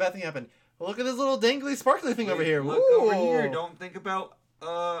 oh, this really bad thing happened. Well, look at this little dangly, sparkly thing over here. Look Woo! over here. Don't think about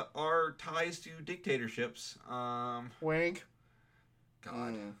our ties to dictatorships. Wink.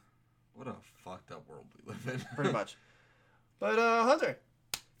 God, what a fucked up world we live in. Pretty much. But Hunter,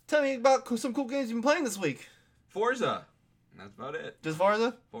 tell me about some cool games you've been playing this week. Forza. That's about it. Just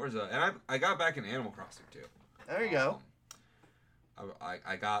Forza? Forza, and I got back in Animal Crossing too. There you go.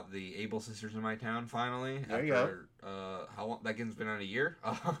 I got the Able Sisters in my town finally. There you go. How long? That game's been on a year.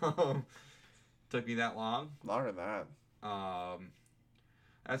 Took me that long. Longer than that.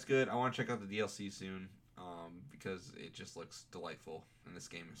 That's good. I want to check out the DLC soon. Because it just looks delightful, and this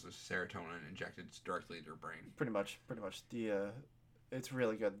game is just serotonin injected directly into your brain. Pretty much. It's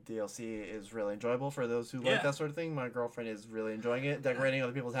really good. The DLC is really enjoyable for those who like that sort of thing. My girlfriend is really enjoying it, decorating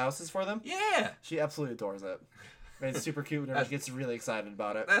other people's houses for them. Yeah, she absolutely adores it. And it's super cute, and she gets really excited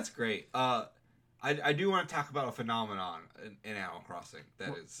about it. That's great. I do want to talk about a phenomenon in Animal Crossing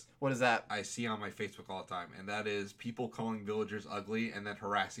what is that? I see on my Facebook all the time, and that is people calling villagers ugly and then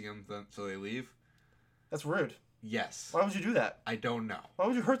harassing them so they leave. That's rude. Yes. Why would you do that? I don't know. Why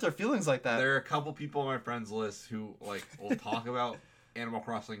would you hurt their feelings like that? There are a couple people on my friends list who will talk about Animal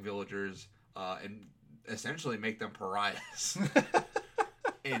Crossing villagers and essentially make them pariahs,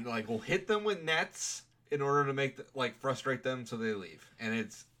 and will hit them with nets in order to make frustrate them so they leave, and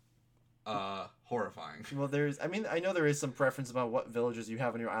it's horrifying. Well, I know there is some preference about what villagers you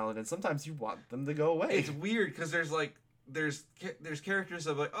have on your island, and sometimes you want them to go away. It's weird because there's characters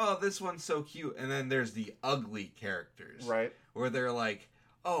of oh, this one's so cute, and then there's the ugly characters, right? Where they're like,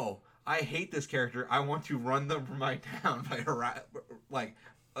 oh, I hate this character. I want to run them from my town by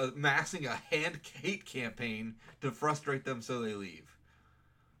amassing a hate campaign to frustrate them so they leave.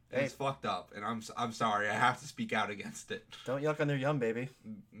 Hey. It's fucked up, and I'm sorry. I have to speak out against it. Don't yuck on their yum, baby.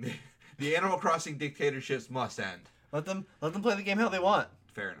 The Animal Crossing dictatorships must end. Let them play the game how they want.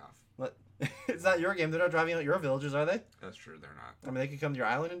 Fair enough. It's not your game. They're not driving out your villagers, are they? That's true. They're not. I mean, they could come to your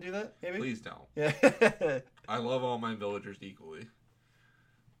island and do that, maybe? Please don't. Yeah. I love all my villagers equally.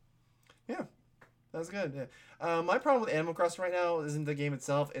 Yeah. That's good. Yeah. My problem with Animal Crossing right now isn't the game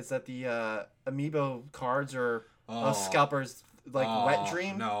itself. It's that the amiibo cards are scalpers wet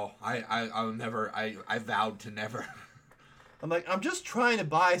dream. No. I'll never. I vowed to never. I'm like, I'm just trying to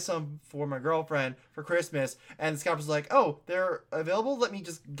buy some for my girlfriend for Christmas, and the scalper's like, oh, they're available? Let me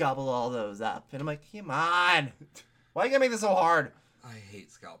just gobble all those up. And I'm like, come on. Why you gotta make this so hard? I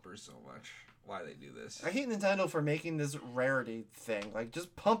hate scalpers so much. Why they do this? I hate Nintendo for making this rarity thing.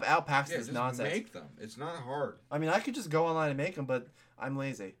 Just pump out packs of this just nonsense. Make them. It's not hard. I mean, I could just go online and make them, but I'm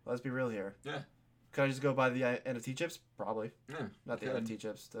lazy. Let's be real here. Yeah. Could I just go buy the NFT chips? Probably. Yeah. Not the NFT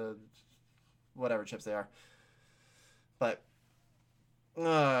chips. The whatever chips they are. But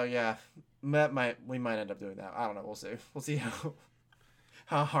yeah, we might end up doing that. I don't know. We'll see. We'll see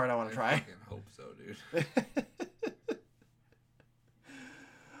how hard I want to try. I fucking hope so, dude.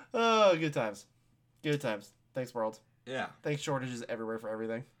 Oh, good times. Good times. Thanks, world. Yeah. Thanks, shortages everywhere for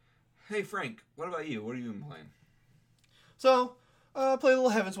everything. Hey, Frank, what about you? What have you been playing? So, play a little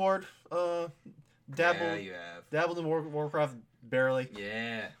Heaven's Ward. Dabbled in Warcraft barely.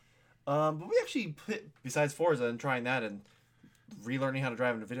 Yeah. But we actually, besides Forza and trying that and relearning how to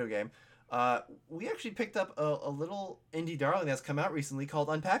drive in a video game, we actually picked up a little indie darling that's come out recently called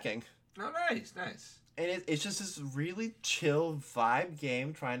Unpacking. Oh, nice. And it's just this really chill vibe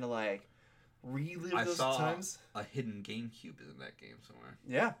game trying to relive those times. A hidden GameCube is in that game somewhere.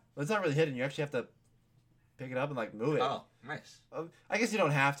 Yeah, but it's not really hidden. You actually have to pick it up and move it. Oh, nice. I guess you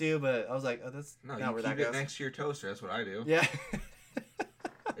don't have to, but I was like, oh, that's not where that goes. Keep it next to your toaster. That's what I do. Yeah.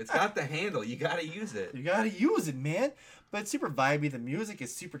 It's got the handle. You gotta use it. You gotta use it, man. But it's super vibey. The music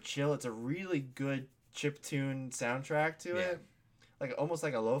is super chill. It's a really good chiptune soundtrack to it. Almost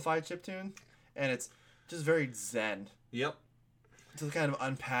like a lo-fi chiptune. And it's just very zen. Yep. To kind of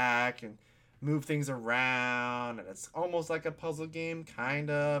unpack and move things around, and it's almost like a puzzle game, kind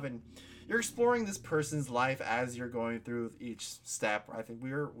of, and you're exploring this person's life as you're going through each step. I think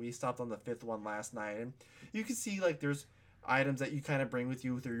we stopped on the 5th one last night, and you can see like there's items that you kind of bring with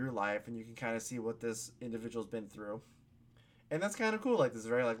you through your life, and you can kind of see what this individual's been through, and that's kind of cool. Like this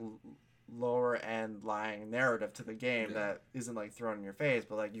very like lower end lying narrative to the game that isn't like thrown in your face,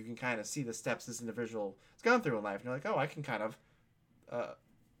 but like you can kind of see the steps this individual has gone through in life, and you're like, oh, I can kind of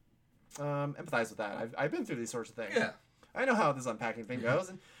empathize with that. I've been through these sorts of things. Yeah, I know how this unpacking thing goes,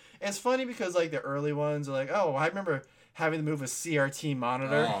 and it's funny because like the early ones are like, oh, I remember having to move a CRT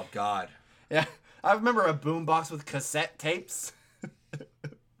monitor. Oh God. Yeah, I remember a boombox with cassette tapes.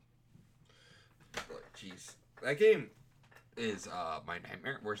 Jeez, that game is my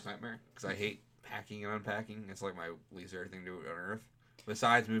worst nightmare, because I hate packing and unpacking. It's like my least favorite thing to do on earth.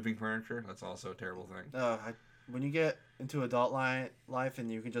 Besides moving furniture, that's also a terrible thing. When you get into adult life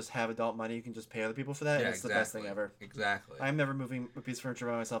and you can just have adult money, you can just pay other people for that. It's the best thing ever. Exactly. I'm never moving a piece of furniture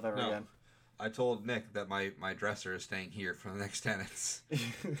by myself ever again. I told Nick that my dresser is staying here for the next tenants,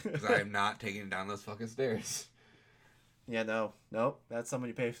 because I am not taking down those fucking stairs. Yeah, no, that's someone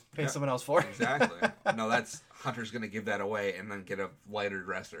you pay someone else for. Exactly. No, that's Hunter's gonna give that away and then get a lighter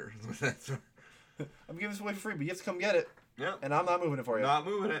dresser. I'm giving this away for free, but you have to come get it. Yeah. And I'm not moving it for you. Not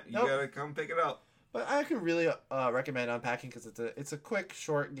moving it. You gotta come pick it up. But I can really recommend Unpacking because it's a quick,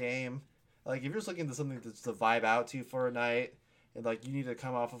 short game. Like if you're just looking for something to vibe out to for a night, and like you need to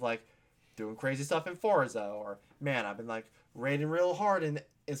come off of like doing crazy stuff in Forza, or man, I've been like raiding real hard and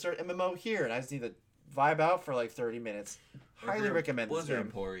insert MMO here, and I just need to vibe out for like 30 minutes. Highly recommend this Blizzard game.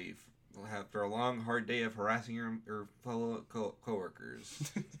 employee, after a long, hard day of harassing your fellow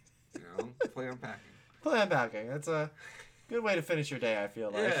coworkers, play Unpacking. Play Unpacking. That's a good way to finish your day, I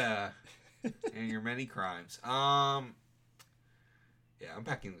feel like. Yeah. And your many crimes. Yeah,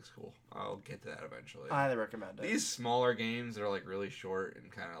 Unpacking looks cool. I'll get to that eventually. Highly recommend it. These smaller games that are like really short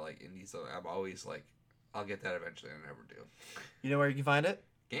and kind of like indies, so I'm always like, I'll get that eventually, and I never do. You know where you can find it?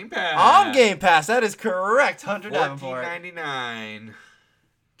 Game Pass. On Game Pass. That is correct. $14.99.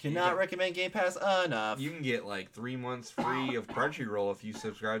 Cannot recommend Game Pass enough. You can get like 3 months free of Crunchyroll if you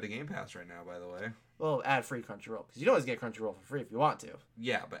subscribe to Game Pass right now, by the way. Well, ad-free Crunchyroll, because you can always get Crunchyroll for free if you want to.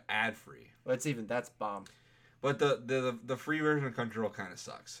 Yeah, but ad-free. But that's bomb. But the free version of Crunchyroll kind of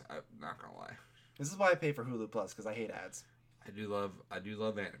sucks. I'm not gonna lie. This is why I pay for Hulu Plus, because I hate ads. I do love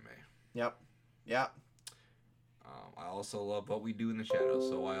anime. Yep. I also love What We Do in the Shadows,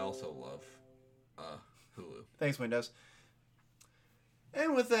 so I also love Hulu. Thanks, Windows.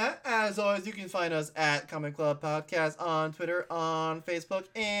 And with that, as always, you can find us at Comic Club Podcast on Twitter, on Facebook,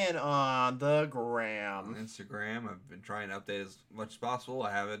 and on the gram. On Instagram, I've been trying to update as much as possible.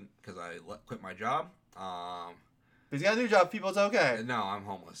 I haven't, because I quit my job. But he's got a new job, people. It's okay. No, I'm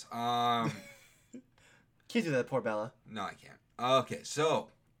homeless. Can't do that, poor Bella. No, I can't. Okay, so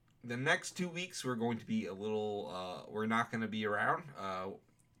the next 2 weeks we're going to be a little. We're not going to be around.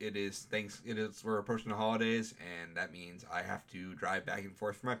 We're approaching the holidays, and that means I have to drive back and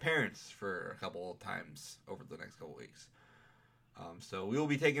forth for my parents for a couple of times over the next couple of weeks. So we will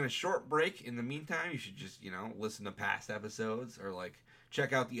be taking a short break. In the meantime, you should just listen to past episodes, or like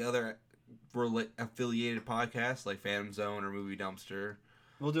check out the other affiliated podcasts like Phantom Zone or Movie Dumpster.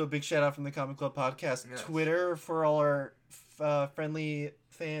 We'll do a big shout out from the Comic Club Podcast Twitter for all our friendly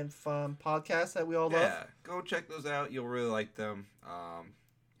fan fun podcasts that we all love. Yeah, go check those out. You'll really like them.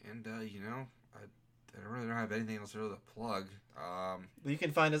 And I don't really have anything else to plug. You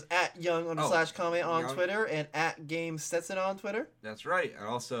can find us at young_comment on Twitter and at GameStetson on Twitter. That's right. And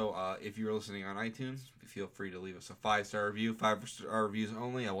also, if you're listening on iTunes, feel free to leave us a 5-star review. 5-star reviews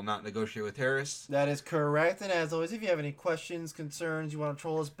only. I will not negotiate with terrorists. That is correct. And as always, if you have any questions, concerns, you want to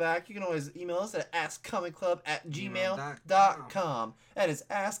troll us back, you can always email us at askcomicclub@gmail.com. That is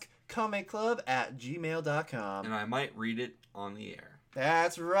askcomicclub@gmail.com. And I might read it on the air.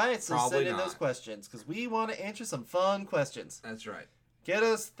 That's right. So Probably send in those questions, because we want to answer some fun questions. That's right. Get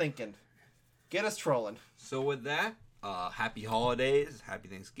us thinking. Get us trolling. So with that, happy holidays, happy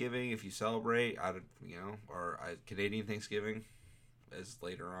Thanksgiving if you celebrate. Canadian Thanksgiving is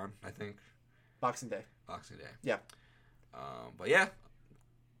later on, I think. Boxing Day. Yeah. But yeah,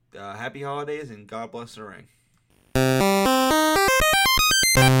 happy holidays and God bless the ring.